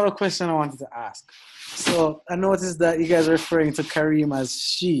 Another question I wanted to ask. So I noticed that you guys are referring to Kareem as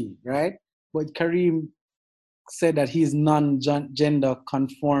she, right? But Kareem said that he's non-gender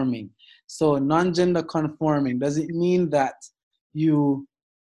conforming. So non-gender conforming, does it mean that you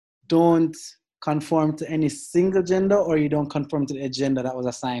don't conform to any single gender, or you don't conform to the gender that was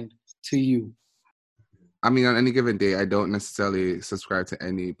assigned to you? I mean, on any given day, I don't necessarily subscribe to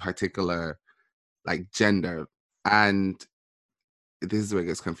any particular gender. And this is where it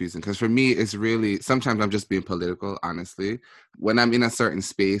gets confusing, because for me, it's really, sometimes I'm just being political, honestly. When I'm in a certain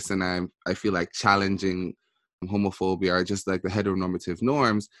space and I feel like challenging homophobia or just like the heteronormative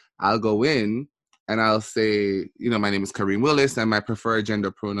norms, I'll go in and I'll say, my name is Kareem Willis and my preferred gender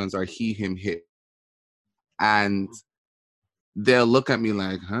pronouns are he, him, him. And they'll look at me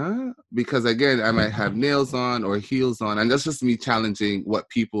like, huh? Because again, I might have nails on or heels on. And that's just me challenging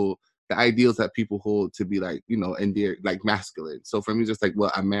the ideals that people hold to be endeared, masculine. So for me, just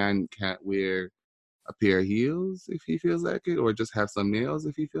a man can't wear a pair of heels if he feels like it, or just have some nails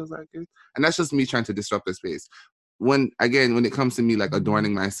if he feels like it. And that's just me trying to disrupt the space. When it comes to me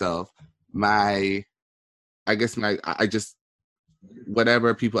adorning myself,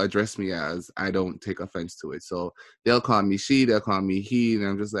 whatever people address me as, I don't take offense to it. So they'll call me she, they'll call me he, and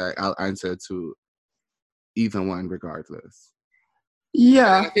I'm just I'll answer to either one regardless.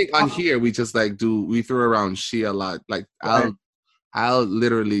 Yeah. And I think on here we just we throw around she a lot. I'll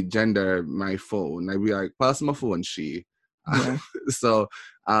literally gender my phone. I'd be like, pass my phone, she. Yeah. So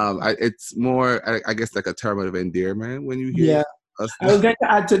it's more, I guess, a term of endearment when you hear. Yeah. I was going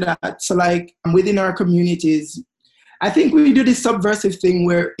to add to that. So within our communities, I think we do this subversive thing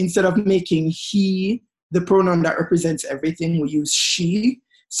where instead of making he the pronoun that represents everything, we use she.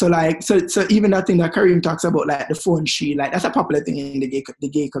 So so even that thing that Kareem talks about, the phone she, that's a popular thing in the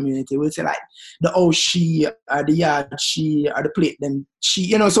gay community. We'll say the she, or the yard she, or the plate then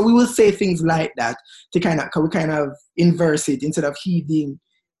she, so we will say things like that to we kind of inverse it instead of he being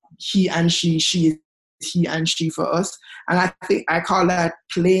he and she is he and she for us. And I think I call that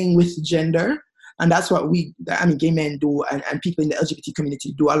playing with gender. And that's what gay men do and people in the LGBT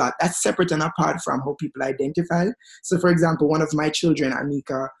community do a lot. That's separate and apart from how people identify. So, for example, one of my children,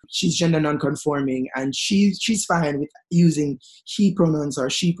 Anika, she's gender non-conforming, and she's fine with using he pronouns or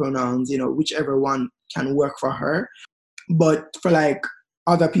she pronouns, whichever one can work for her. But for like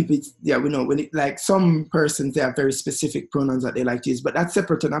other people, we know like some persons, they have very specific pronouns that they like to use, but that's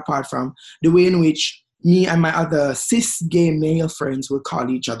separate and apart from the way in which me and my other cis gay male friends will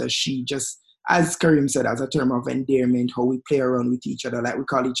call each other she, just as Kareem said, as a term of endearment, how we play around with each other, like we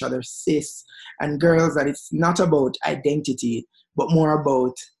call each other sis, and girls, that it's not about identity, but more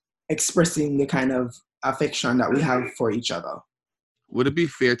about expressing the kind of affection that we have for each other. Would it be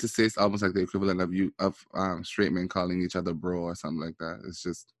fair to say it's almost like the equivalent of straight men calling each other bro or something like that? It's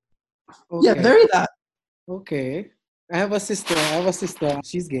just... Okay. Yeah, very that. Okay. I have a sister.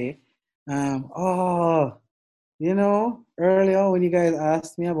 She's gay. Earlier when you guys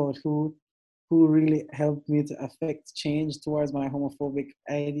asked me about who really helped me to affect change towards my homophobic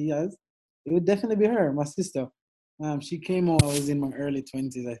ideas, it would definitely be her, my sister. She came out, I was in my early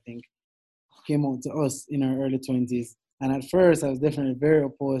 20s, I think. Came out to us in her early 20s. And at first, I was definitely very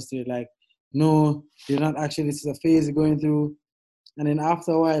opposed to it. Like, no, you're not actually, this is a phase you're going through. And then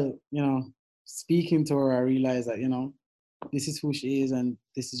after a while, speaking to her, I realized that, this is who she is and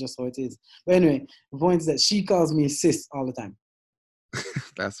this is just how it is. But anyway, the point is that she calls me sis all the time.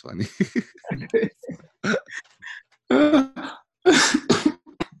 That's funny.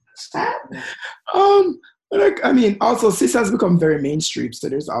 Also cis has become very mainstream, so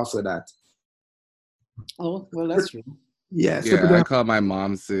there's also that. Oh, well, that's true. Yeah, I call my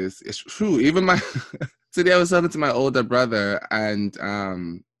mom sis. It's true. Even today I was talking to my older brother, and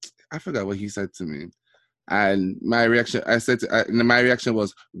I forgot what he said to me. And my reaction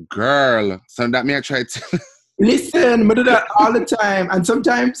was, girl. So that means I tried to... Listen, I do that all the time. And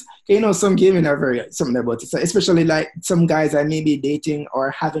sometimes, some gay men are very something about it. Especially like some guys I may be dating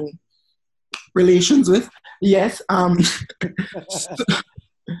or having relations with. Yes.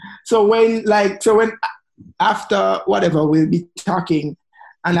 So when after whatever, we'll be talking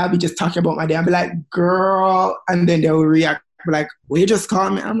and I'll be just talking about my day. I'll be like, girl. And then they'll react like, will you just call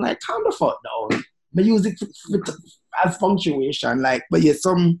me? I'm like, calm the fuck down. But use it as punctuation. But yeah,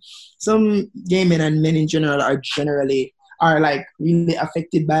 some gay men and men in general are like really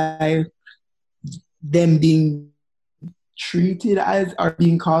affected by them being treated as or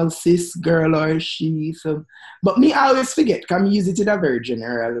being called cis girl or she. So, but me, I always forget. Can use it in a very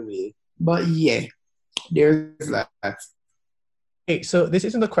general way. But yeah, there's that. Okay, so this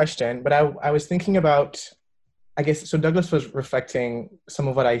isn't a question, but I was thinking about, I guess, so Douglas was reflecting some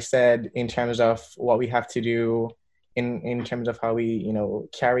of what I said in terms of what we have to do in terms of how we,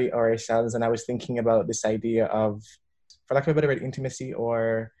 carry ourselves. And I was thinking about this idea of, for lack of a better word, intimacy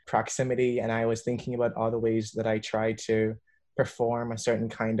or proximity. And I was thinking about all the ways that I try to perform a certain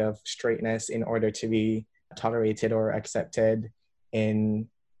kind of straightness in order to be tolerated or accepted in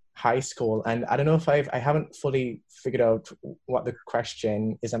high school. And I don't know if I haven't fully figured out what the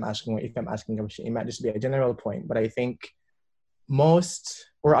question is I'm asking, or if I'm asking a question. It might just be a general point, but I think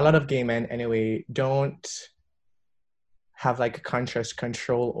most, or a lot of gay men anyway, don't have like conscious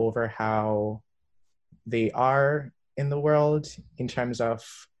control over how they are in the world in terms of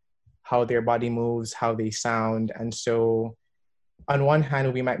how their body moves, how they sound. And so on one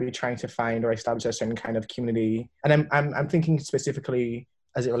hand, we might be trying to find or establish a certain kind of community. And I'm thinking specifically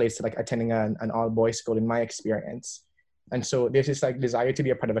as it relates to like attending an all-boys school in my experience. And so there's this like desire to be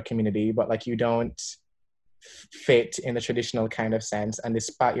a part of a community, but like you don't fit in the traditional kind of sense. And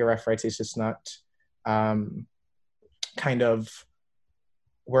despite your efforts, it's just not kind of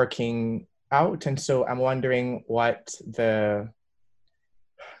working out. And so I'm wondering what the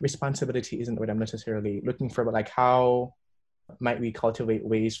responsibility isn't what I'm necessarily looking for, but like how might we cultivate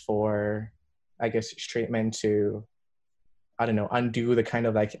ways for, I guess, straight men to, I don't know, undo the kind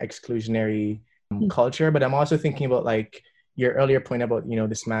of like exclusionary culture. But I'm also thinking about like your earlier point about,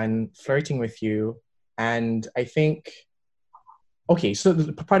 this man flirting with you. And I think, okay, so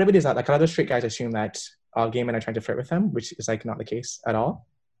the part of it is that like a lot of straight guys assume that all gay men are trying to flirt with them, which is like not the case at all.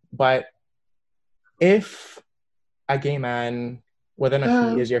 But if a gay man, whether or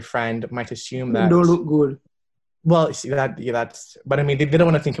not he is your friend, might assume that... Don't look good. Well, see, that's... But I mean, they don't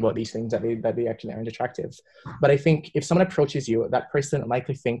want to think about these things, that they actually aren't attractive. But I think if someone approaches you, that person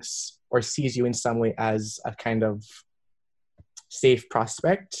likely thinks or sees you in some way as a kind of safe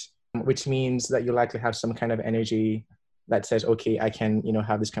prospect, which means that you likely have some kind of energy that says, okay, I can,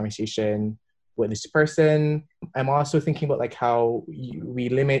 have this conversation with this person. I'm also thinking about like how we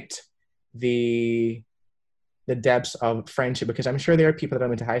limit the depths of friendship, because I'm sure there are people that I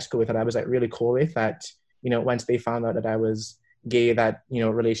went to high school with that I was like really cool with, that, you know, once they found out that I was gay, that, you know,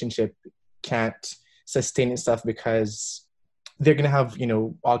 relationship can't sustain itself because they're going to have, you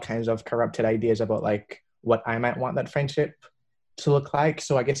know, all kinds of corrupted ideas about like what I might want that friendship to look like.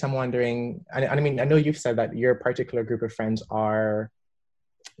 So I guess I'm wondering, I mean, I know you've said that your particular group of friends are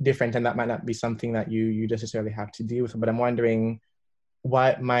different and that might not be something that you necessarily have to deal with, but I'm wondering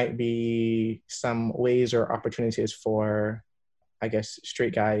what might be some ways or opportunities for, I guess,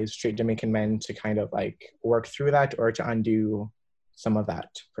 straight guys, straight Jamaican men to kind of like work through that or to undo some of that,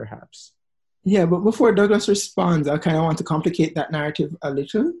 perhaps. Yeah, but before Douglas responds, I kind of want to complicate that narrative a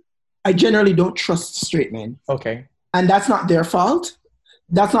little. I generally don't trust straight men. Okay. And that's not their fault.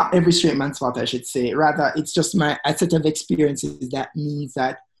 That's not every straight man's fault, I should say. Rather, it's just a set of experiences that means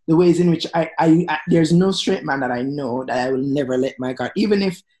that the ways in which I there's no straight man that I know that I will never let my guard, even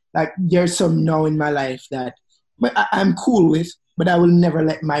if like there's some now in my life that I'm cool with, but I will never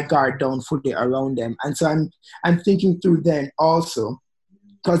let my guard down fully around them. And so I'm thinking through then also,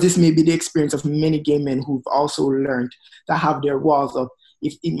 because this may be the experience of many gay men who've also learned to have their walls up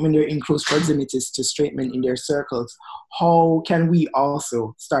when they're in close proximities to straight men in their circles. How can we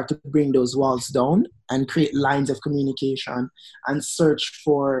also start to bring those walls down and create lines of communication and search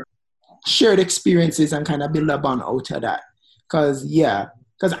for shared experiences and kind of build a bond out of that? Because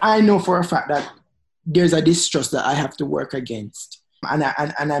I know for a fact that there's a distrust that I have to work against. And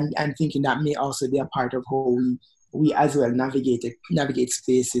I'm thinking that may also be a part of how we as well navigate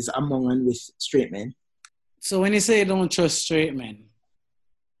spaces among and with straight men. So when you say you don't trust straight men,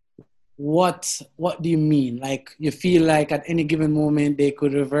 what do you mean? Like, you feel like at any given moment they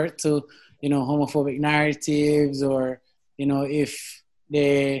could revert to, you know, homophobic narratives, or, you know, if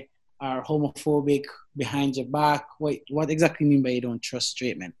they are homophobic behind your back? What exactly do you mean by you don't trust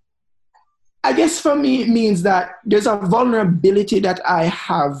straight men? I guess for me it means that there's a vulnerability that I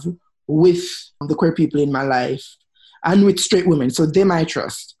have with the queer people in my life and with straight women, so them I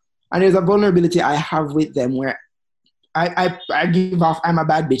trust. And there's a vulnerability I have with them where I give off, I'm a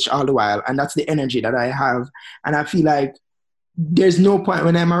bad bitch all the while, and that's the energy that I have. And I feel like there's no point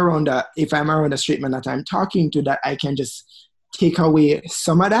when I'm around if I'm around a straight man that I'm talking to, that I can just take away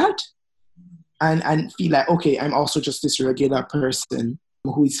some of that and feel like, okay, I'm also just this regular person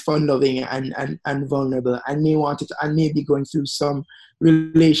who is fun-loving and vulnerable and may be going through some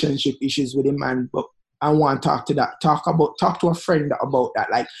relationship issues with a man, but I want to talk to a friend about that.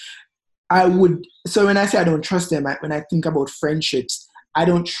 Like, so when I say I don't trust them, when I think about friendships, I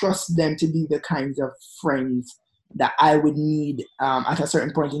don't trust them to be the kinds of friends that I would need at a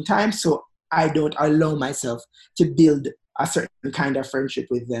certain point in time. So I don't allow myself to build a certain kind of friendship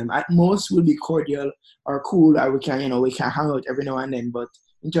with them. At most, we'll be cordial or cool, or we can hang out every now and then. But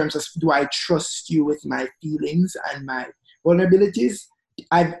in terms of, do I trust you with my feelings and my vulnerabilities?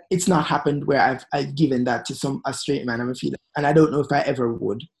 It's not happened where I've given that to a straight man. And I don't know if I ever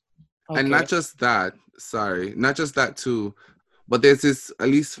would. Okay. And not just that too, but there's this, at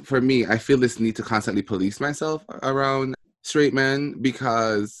least for me, I feel this need to constantly police myself around straight men,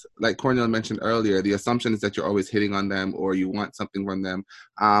 because like Cornel mentioned earlier, the assumption is that you're always hitting on them or you want something from them.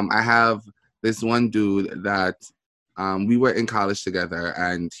 I have this one dude that we were in college together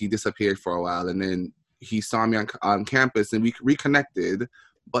and he disappeared for a while, and then he saw me on campus and we reconnected.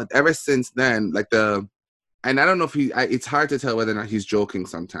 But ever since then, and I don't know if it's hard to tell whether or not he's joking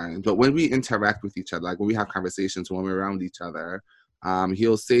sometimes, but when we interact with each other, like when we have conversations, when we're around each other,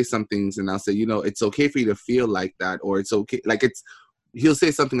 he'll say some things and I'll say, you know, it's okay for you to feel like that, or it's okay. Like he'll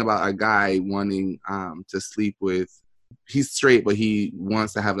say something about a guy wanting to sleep with, he's straight, but he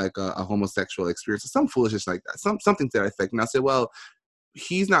wants to have like a homosexual experience or some foolishness like that, something to that effect. And I'll say, well,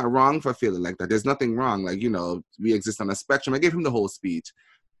 he's not wrong for feeling like that. There's nothing wrong. Like, you know, we exist on a spectrum. I gave him the whole speech.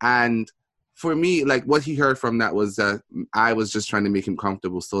 And for me, like, what he heard from that was that I was just trying to make him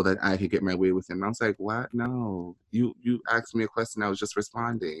comfortable so that I could get my way with him. And I was like, what? No, you asked me a question. I was just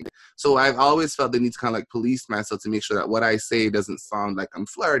responding. So I've always felt the need to kind of like police myself to make sure that what I say doesn't sound like I'm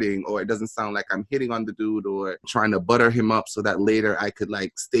flirting, or it doesn't sound like I'm hitting on the dude or trying to butter him up so that later I could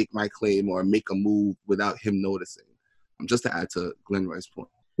like stake my claim or make a move without him noticing. Just to add to Glenroy's point.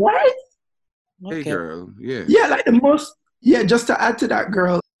 What? Hey, girl. Yeah. Yeah, like just to add to that,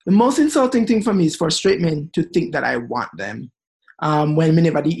 girl, the most insulting thing for me is for straight men to think that I want them when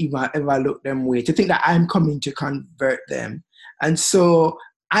nobody even ever look them way, to think that I'm coming to convert them. And so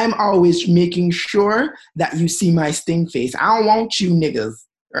I'm always making sure that you see my sting face. I don't want you niggas,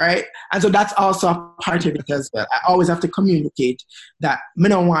 right? And so that's also a part of it as well. I always have to communicate that I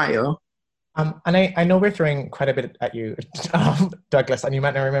don't want you, And I know we're throwing quite a bit at you, Douglas, and you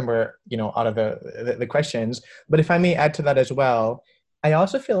might not remember, all of the questions. But if I may add to that as well, I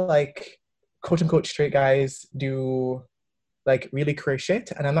also feel like quote unquote straight guys do like really queer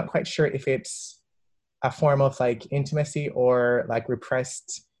shit, and I'm not quite sure if it's a form of like intimacy or like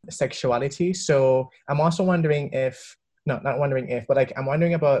repressed sexuality. So I'm also wondering if, no, not wondering if, but like I'm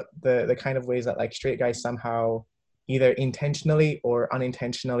wondering about the kind of ways that like straight guys somehow either intentionally or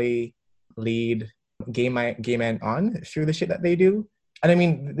unintentionally lead gay men on through the shit that they do. And I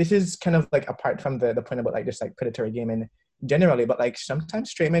mean, this is kind of like apart from the point about like just like predatory gay men generally, but like sometimes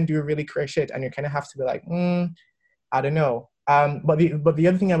straight men do really queer shit, and you kind of have to be like, I don't know. But the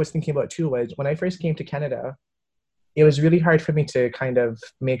other thing I was thinking about too was when I first came to Canada, it was really hard for me to kind of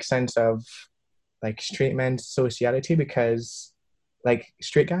make sense of like straight men's sociality, because like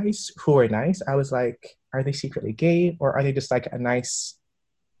straight guys who are nice, I was like, are they secretly gay or are they just like a nice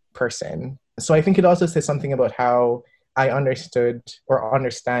person? So I think it also says something about how I understood or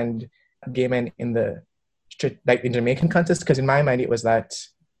understand gay men in the like in Jamaican context, because in my mind it was that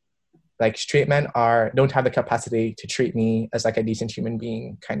like straight men don't have the capacity to treat me as like a decent human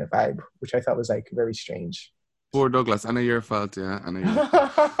being kind of vibe, which I thought was like very strange. Poor Douglas, I know your fault, yeah. I know your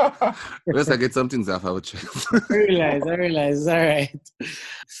fault. Just like get something's off our chest. I realize. All right.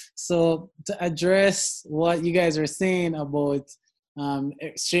 So to address what you guys are saying about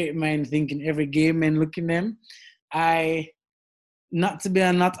straight men thinking every gay man looking them,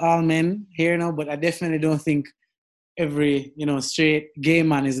 not all men here now, but I definitely don't think every straight gay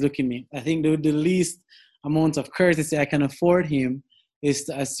man is looking me. I think the least amount of courtesy I can afford him is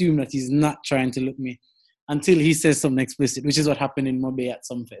to assume that he's not trying to look me until he says something explicit, which is what happened in Mobay at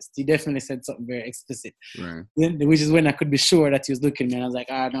Sumfest. He definitely said something very explicit, right? Which is when I could be sure that he was looking at me, and I was like,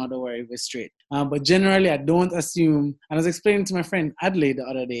 no, don't worry, we're straight. But generally, I don't assume, and I was explaining to my friend Adelaide the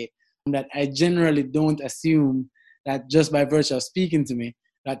other day, that I generally don't assume that just by virtue of speaking to me,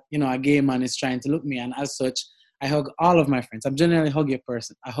 that, a gay man is trying to look me, and as such, I hug all of my friends. I'm generally a huggy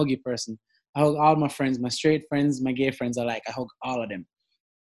person. I hug all my friends, my straight friends, my gay friends. I hug all of them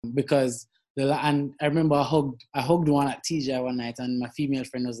because and I remember I hugged one at TJ one night, and my female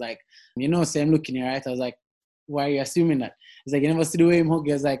friend was like, say I'm looking here, right? I was like, why are you assuming that? He's like, you never see the way him hug.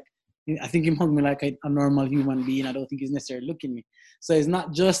 I was like, I think him hug me like a normal human being. I don't think he's necessarily looking at me. So it's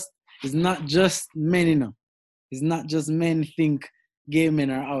not just men, It's not just men think gay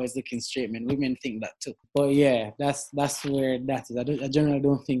men are always looking straight men. Women think that too. But yeah, that's where that is. I generally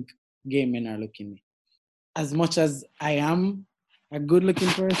don't think gay men are looking at me. As much as I am a good-looking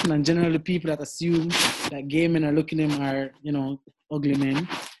person, and generally people that assume that gay men are looking at them are, ugly men,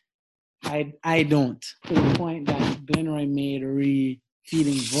 I don't. To the point that Glenroy made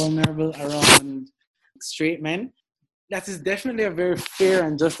feeling vulnerable around straight men. That is definitely a very fair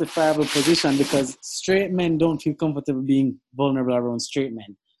and justifiable position, because straight men don't feel comfortable being vulnerable around straight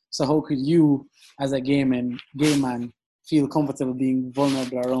men. So how could you, as a gay man, feel comfortable being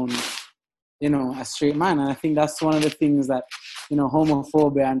vulnerable around, a straight man? And I think that's one of the things that,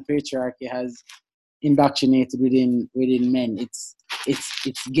 homophobia and patriarchy has indoctrinated within men. It's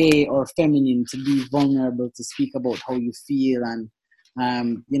gay or feminine to be vulnerable, to speak about how you feel, and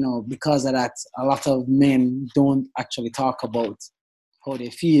because of that, a lot of men don't actually talk about how they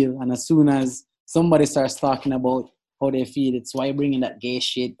feel. And as soon as somebody starts talking about how they feel, it's why bringing that gay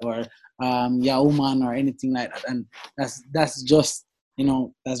shit or woman or anything like that. And that's just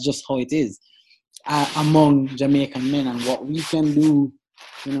how it is among Jamaican men. And what we can do,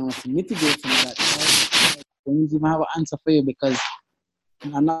 to mitigate some of that, I don't even have an answer for you, because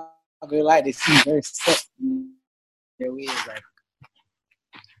I'm not gonna lie, they seem very set in their ways. Like,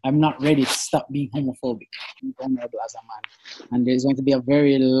 I'm not ready to stop being homophobic, being vulnerable as a man. And there's going to be a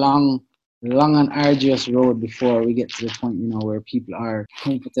very long and arduous road before we get to the point, where people are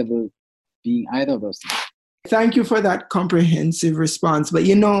comfortable being either of those things. Thank you for that comprehensive response. But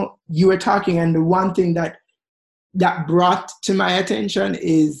you were talking, and the one thing that brought to my attention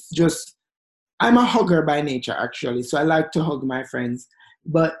is just, I'm a hugger by nature, actually. So I like to hug my friends.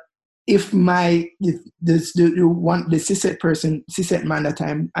 But if the cishet man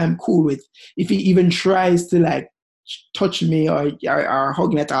that I'm cool with, if he even tries to like touch me or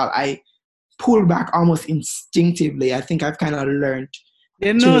hug me at all, I pull back almost instinctively. I think I've kind of learned.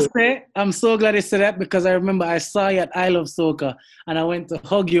 I'm so glad you said that, because I remember I saw you at I Love Soca, and I went to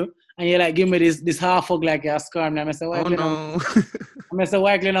hug you, and you like give me this half hug like you're scarring me. I said, why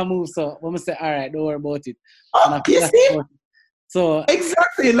Glenn move? So I'm say, all right, don't worry about it. You see? So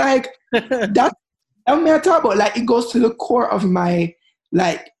exactly, like that. I'm not talking about, like, it goes to the core of my,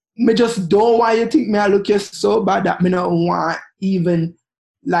 like, me just don't want you to think me I look you so bad that me not want even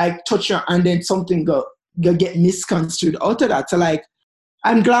like touch you and then something go get misconstrued out of that. So like,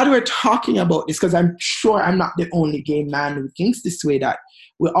 I'm glad we're talking about this because I'm sure I'm not the only gay man who thinks this way, that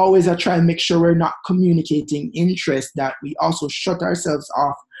we always are trying to make sure we're not communicating interest, that we also shut ourselves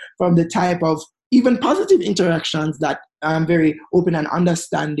off from the type of even positive interactions that very open and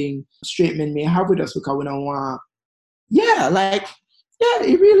understanding straight men may have with us, because we don't want,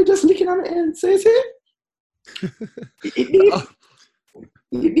 it really just licking on the end, says it. It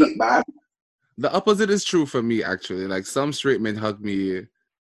deep, bad. The opposite is true for me, actually. Like, some straight men hug me,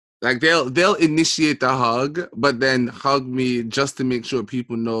 like they'll initiate the hug, but then hug me just to make sure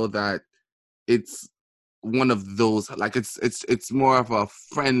people know that it's one of those, like it's more of a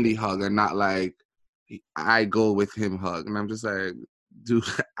friendly hug and not like I go with him hug. And I'm just like, dude,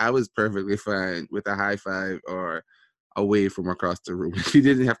 I was perfectly fine with a high five or a wave from across the room. You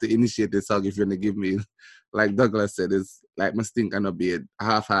didn't have to initiate this hug if you're gonna give me, like Douglas said, it's like my stink gonna be a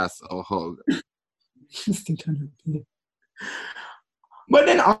half-ass or hug. But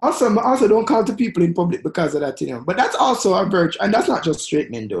then also don't call to people in public because of that, you know. But that's also a virtue, and that's not just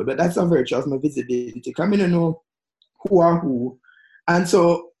straight men though, but that's a virtue of my visibility. Come in and know who are who. And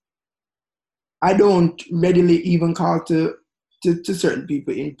so I don't readily even call to certain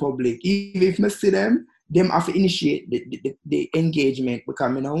people in public. Even if I see them have to initiate the engagement, because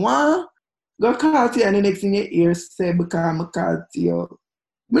I don't want to go call to you and the next thing you hear say because I call to you.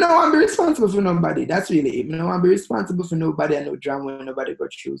 I don't want to be responsible for nobody. That's really it. I don't want to be responsible for nobody and no drama when nobody got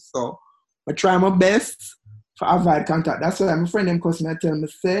through. So I try my best to avoid contact. That's why my friend them cause me tell me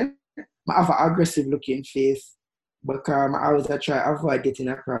say I have an aggressive looking face because I always try to avoid getting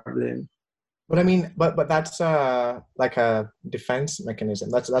a problem. But I mean, but that's like a defense mechanism.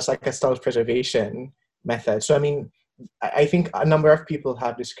 That's like a self-preservation method. So I mean, I think a number of people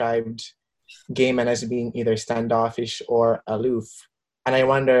have described gay men as being either standoffish or aloof. And I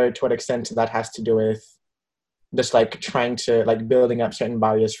wonder to what extent that has to do with just like trying to like building up certain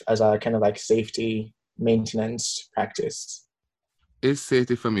barriers as a kind of like safety maintenance practice. It's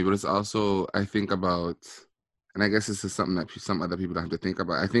safety for me, but it's also, I think about, and I guess this is something that some other people don't have to think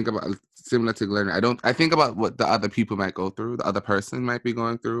about. I think about, similar to Glenn, I think about what the other people might go through, the other person might be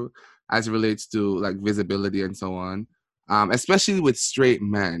going through as it relates to like visibility and so on. Especially with straight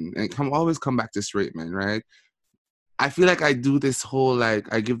men, and always come back to straight men, right? I feel like I do this whole,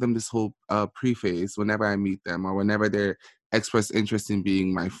 like, I give them this whole preface whenever I meet them or whenever they express interest in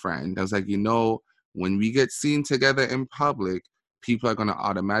being my friend. I was like, you know, when we get seen together in public, people are going to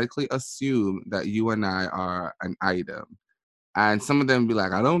automatically assume that you and I are an item. And some of them be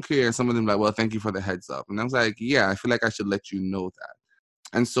like, I don't care. Some of them like, well, thank you for the heads up. And I was like, yeah, I feel like I should let you know that.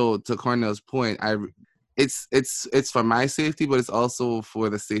 And so to Cornell's point, it's for my safety, but it's also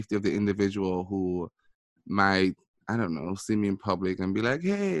for the safety of the individual who might, I don't know, see me in public and be like,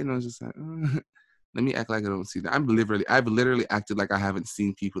 hey, and I was just like, let me act like I don't see that. I've literally acted like I haven't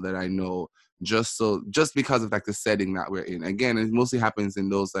seen people that I know just because of like the setting that we're in. Again, it mostly happens in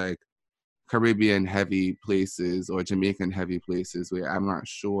those like Caribbean heavy places or Jamaican heavy places where I'm not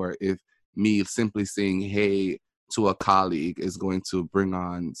sure if me simply saying hey to a colleague is going to bring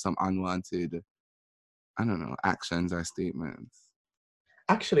on some unwanted, I don't know, actions or statements.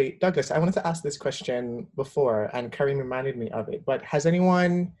 Actually, Douglas, I wanted to ask this question before, and Kareem reminded me of it, but has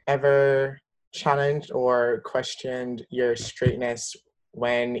anyone ever challenged or questioned your straightness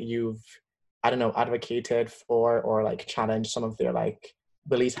when you've, I don't know, advocated for or like challenged some of their like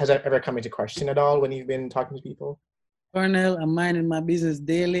beliefs? Has that ever come into question at all when you've been talking to people? Cornell, I'm minding my business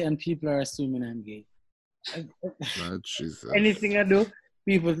daily and people are assuming I'm gay. Oh, Jesus. Anything I do,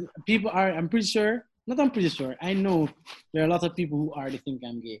 people are, I'm pretty sure, I know there are a lot of people who already think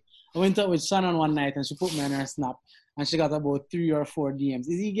I'm gay. I went out with Shannon one night and she put me on her Snap and she got about 3 or 4 DMs.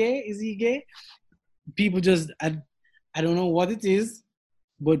 Is he gay? Is he gay? People just, I don't know what it is,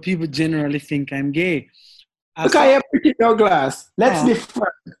 but people generally think I'm gay. Look at you, pretty Douglas. Let's be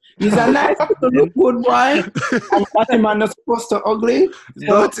frank. He's a nice little good boy, and that man not supposed to ugly.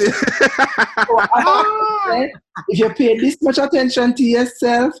 So if you pay this much attention to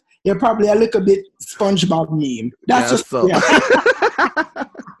yourself, you're probably a little bit SpongeBob meme. That's just so. Yeah.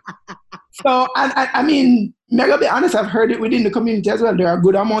 So, and I mean, I'm gonna be honest, I've heard it within the community as well. There are a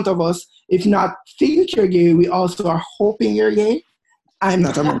good amount of us, if not think you're gay, we also are hoping you're gay. I'm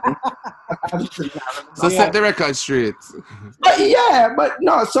not a man. So set the record straight. But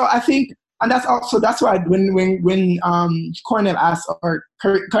no, so I think, and that's why when Cornell asked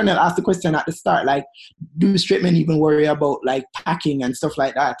the question at the start, like, do straight men even worry about like packing and stuff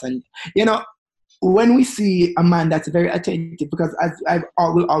like that? And you know, when we see a man that's very attentive, because as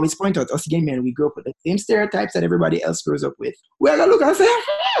will always point out, us gay men, we grow up with the same stereotypes that everybody else grows up with. We're gonna look and say,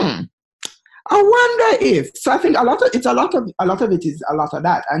 I wonder if. So I think a lot of it is a lot of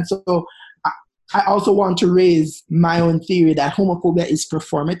that. And so I also want to raise my own theory that homophobia is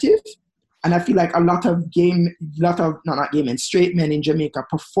performative. And I feel like straight men in Jamaica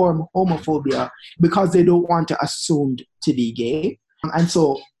perform homophobia because they don't want to assume to be gay. And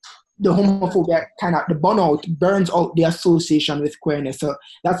so the homophobia the burnout burns out the association with queerness. So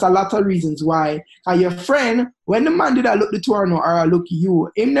that's a lot of reasons why your friend, when the man did I look the Toronto or I look you,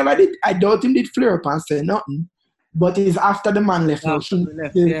 him never did, I doubt him did flare up and say nothing. But it's after the man left.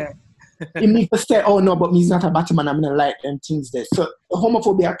 He needs to say, oh no, but he's not a bad man, I'm gonna like them things there. So the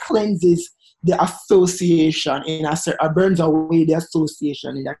homophobia cleanses the association burns away the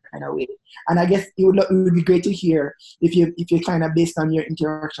association in that kind of way. And I guess it would be great to hear if you kind of based on your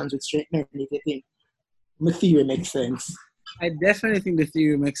interactions with straight men, if you think the theory makes sense. I definitely think the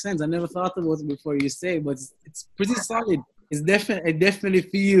theory makes sense. I never thought about it before you say, but it's pretty solid. It definitely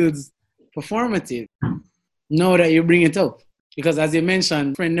feels performative. Now that you bring it up. Because as you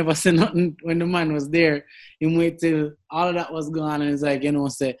mentioned, friend never said nothing when the man was there. He waited till all of that was gone and it's like, so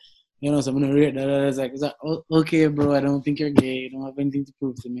I'm gonna read that. It's like, oh, okay, bro, I don't think you're gay. You don't have anything to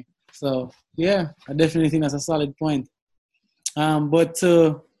prove to me. So yeah, I definitely think that's a solid point. But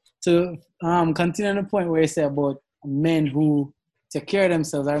to continue on the point where you say about men who take care of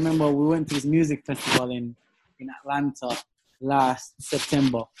themselves, I remember we went to this music festival in Atlanta last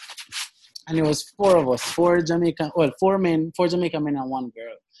September. And it was four of us, four Jamaican men and one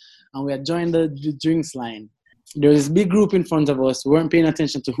girl. And we had joined the drinks line. There was this big group in front of us. We weren't paying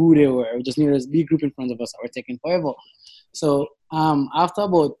attention to who they were. We just knew there was a big group in front of us that were taking forever. So after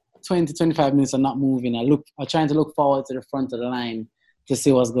about 20, 25 minutes of not moving, I trying to look forward to the front of the line to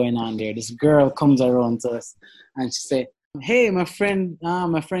see what's going on there. This girl comes around to us and she said, hey, my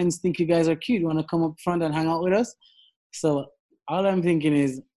friends think you guys are cute. You want to come up front and hang out with us? So all I'm thinking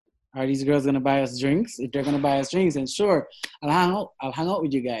is, are these girls going to buy us drinks? If they're going to buy us drinks, then sure, I'll hang out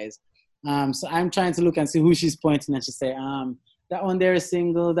with you guys. So I'm trying to look and see who she's pointing at. She say, that one there is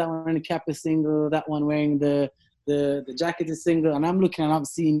single, that one in the cap is single, that one wearing the jacket is single. And I'm looking and I'm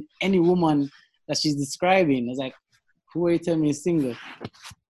seeing any woman that she's describing. It's like, who are you telling me is single?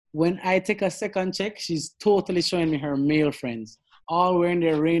 When I take a second check, she's totally showing me her male friends, all wearing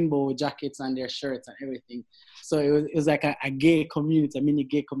their rainbow jackets and their shirts and everything. So it was like a gay community, a mini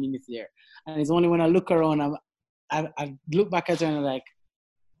gay community there. And it's only when I look around, I look back at her and I'm like,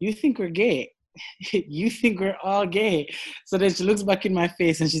 you think we're gay? You think we're all gay? So then she looks back in my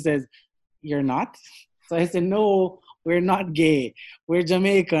face and she says, you're not? So I said, no, we're not gay. We're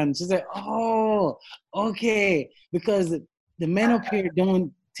Jamaican. She said, oh, okay. Because the men up here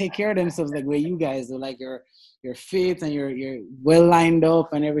don't take care of themselves like where you guys do, like you're fit and you're well lined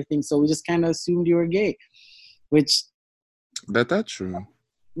up and everything. So we just kind of assumed you were gay. Which that's true.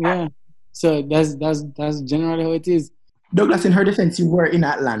 Yeah. So that's generally how it is. Douglas, in her defense, you were in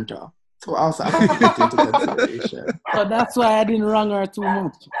Atlanta. So also I have to take into consideration. So that's why I didn't wrong her too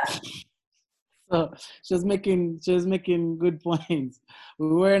much. So she was making good points. We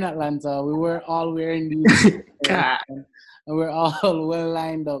were in Atlanta. We were all wearing these and we're all well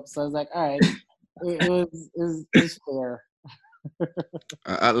lined up. So I was like, all right, it was fair.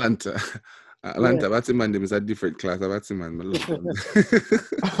 Atlanta, yeah. Batman is a different class. Batman,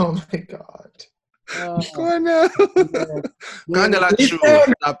 oh my God. Go on now.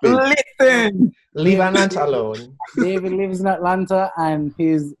 Listen. Leave Atlanta alone. David lives in Atlanta and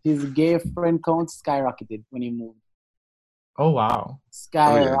his gay friend count skyrocketed when he moved. Oh wow.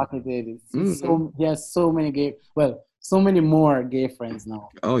 Skyrocketed. So he has so many more gay friends now.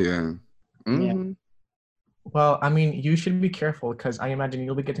 Oh yeah. Mm-hmm. Yeah. Well, I mean, you should be careful because I imagine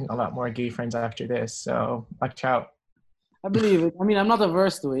you'll be getting a lot more gay friends after this. So watch out. I believe it. I mean, I'm not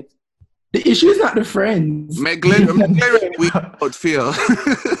averse to it. The issue is not the friends. Glenn, we don't feel.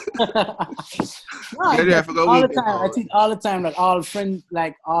 I think all the time that all friend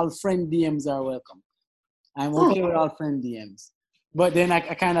DMs are welcome. I'm okay with all friend DMs. But then I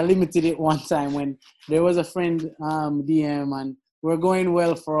kind of limited it one time when there was a friend DM and we're going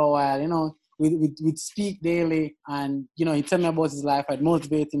well for a while, We'd speak daily, and he'd tell me about his life. I'd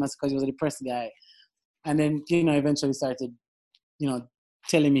motivate him because he was a depressed guy, and then eventually started,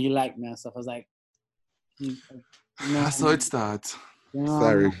 telling me he liked me and stuff. I was like, that's how it starts.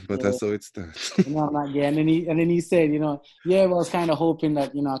 Sorry, but that's how it starts. I'm not gay. And then he said, I was kind of hoping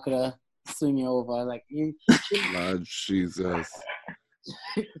that I could have swing you over. I was like, Lord Jesus.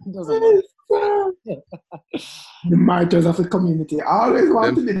 It doesn't matter. The martyrs of the community. I always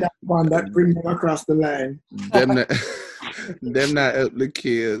want to be that one that brings them across the line. Them not, them not help the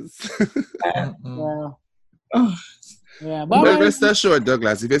kids. Mm-mm. Oh, Yeah, But but rest assured,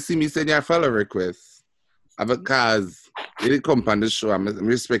 Douglas, if you see me send your follow request, I have a cause. You didn't come on the show. I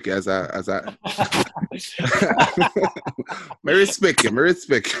respect you as a. I respect you. I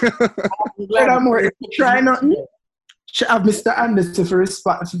respect you. furthermore, if you try nothing, have Mr. Anderson for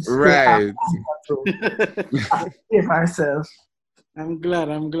response. Right. Save ourselves. I'm glad,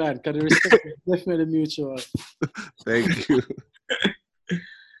 because the respect is definitely mutual. Thank you.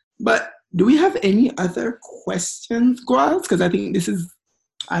 But do we have any other questions, girls? Because I think this is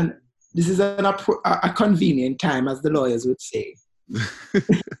a convenient time, as the lawyers would say.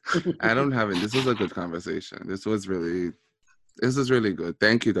 I don't have it. This was a good conversation. This was really good.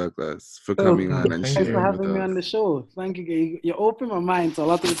 Thank you, Douglas, for coming on and Thank Thanks you. for sharing having with me us. on the show. Thank you. You opened my mind to a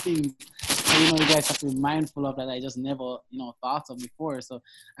lot of the things that, you guys have to be mindful of that I just never, thought of before. So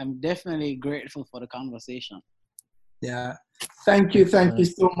I'm definitely grateful for the conversation. Yeah. Thank you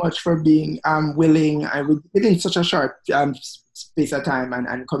so much for being willing and within such a short space of time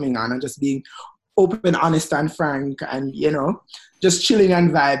and coming on and just being open, honest, and frank, and just chilling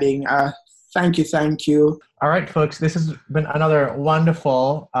and vibing. Thank you. All right, folks, this has been another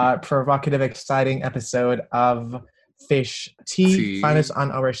wonderful, provocative, exciting episode of Fish Tea. Find us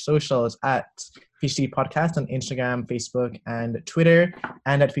on our socials at Fish Tea Podcast on Instagram, Facebook, and Twitter,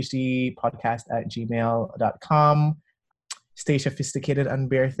 and at fishteapodcast@gmail.com. Stay sophisticated and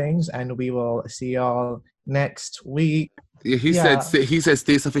bear things, and we will see y'all next week. Yeah, he said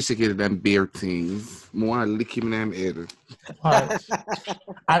stay sophisticated and bear things. More lick him in the head. What?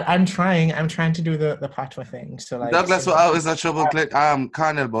 I'm trying to do the patwa thing. So like Douglas was always a trouble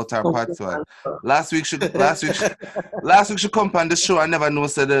Cornell about our patwa. Last week she come on the show. I never know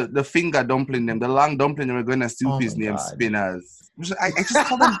the finger dumpling them, the long dumpling they were going to steal his name Spinners. I just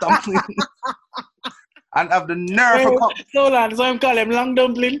call them dumplings. And have the nerve. So I'm calling them long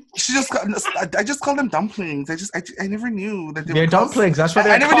dumpling. I just call them dumplings. I never knew that they're dumplings. That's what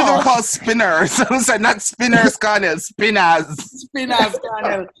they're called. I never knew they were called spinners. So I said not spinners, Cornell, spinners. Spinners,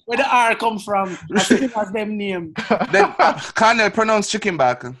 Cornell. Where the R come from? Spinners, them name. Then Cornell pronounce chicken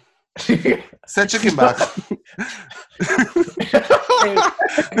back. Say chicken back. Hey,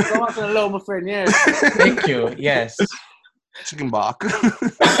 I want to allow my friend here. Thank you. Yes. Chicken back.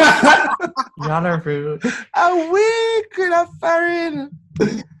 Y'all are rude. A week with a foreign.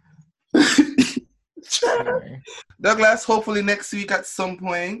 Douglas, hopefully next week at some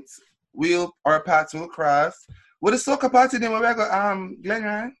point our paths will cross. What is soca party name? Where we go? Glenn,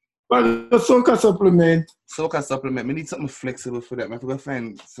 right? Well, the soca supplement. Soca supplement. We need something flexible for that. I have to go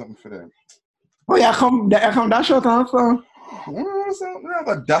find something for that. Oh yeah, come dash out also. I'm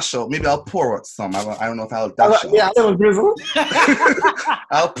gonna dash out. Maybe I'll pour out some. I don't know if I'll dash out. Yeah, a little drizzle.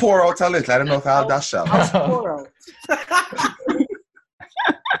 I'll pour out a little. I don't know if I'll dash out. Pour out.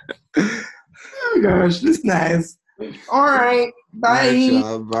 Oh gosh, this is nice. All right, bye.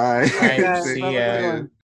 Bye. All right, see ya.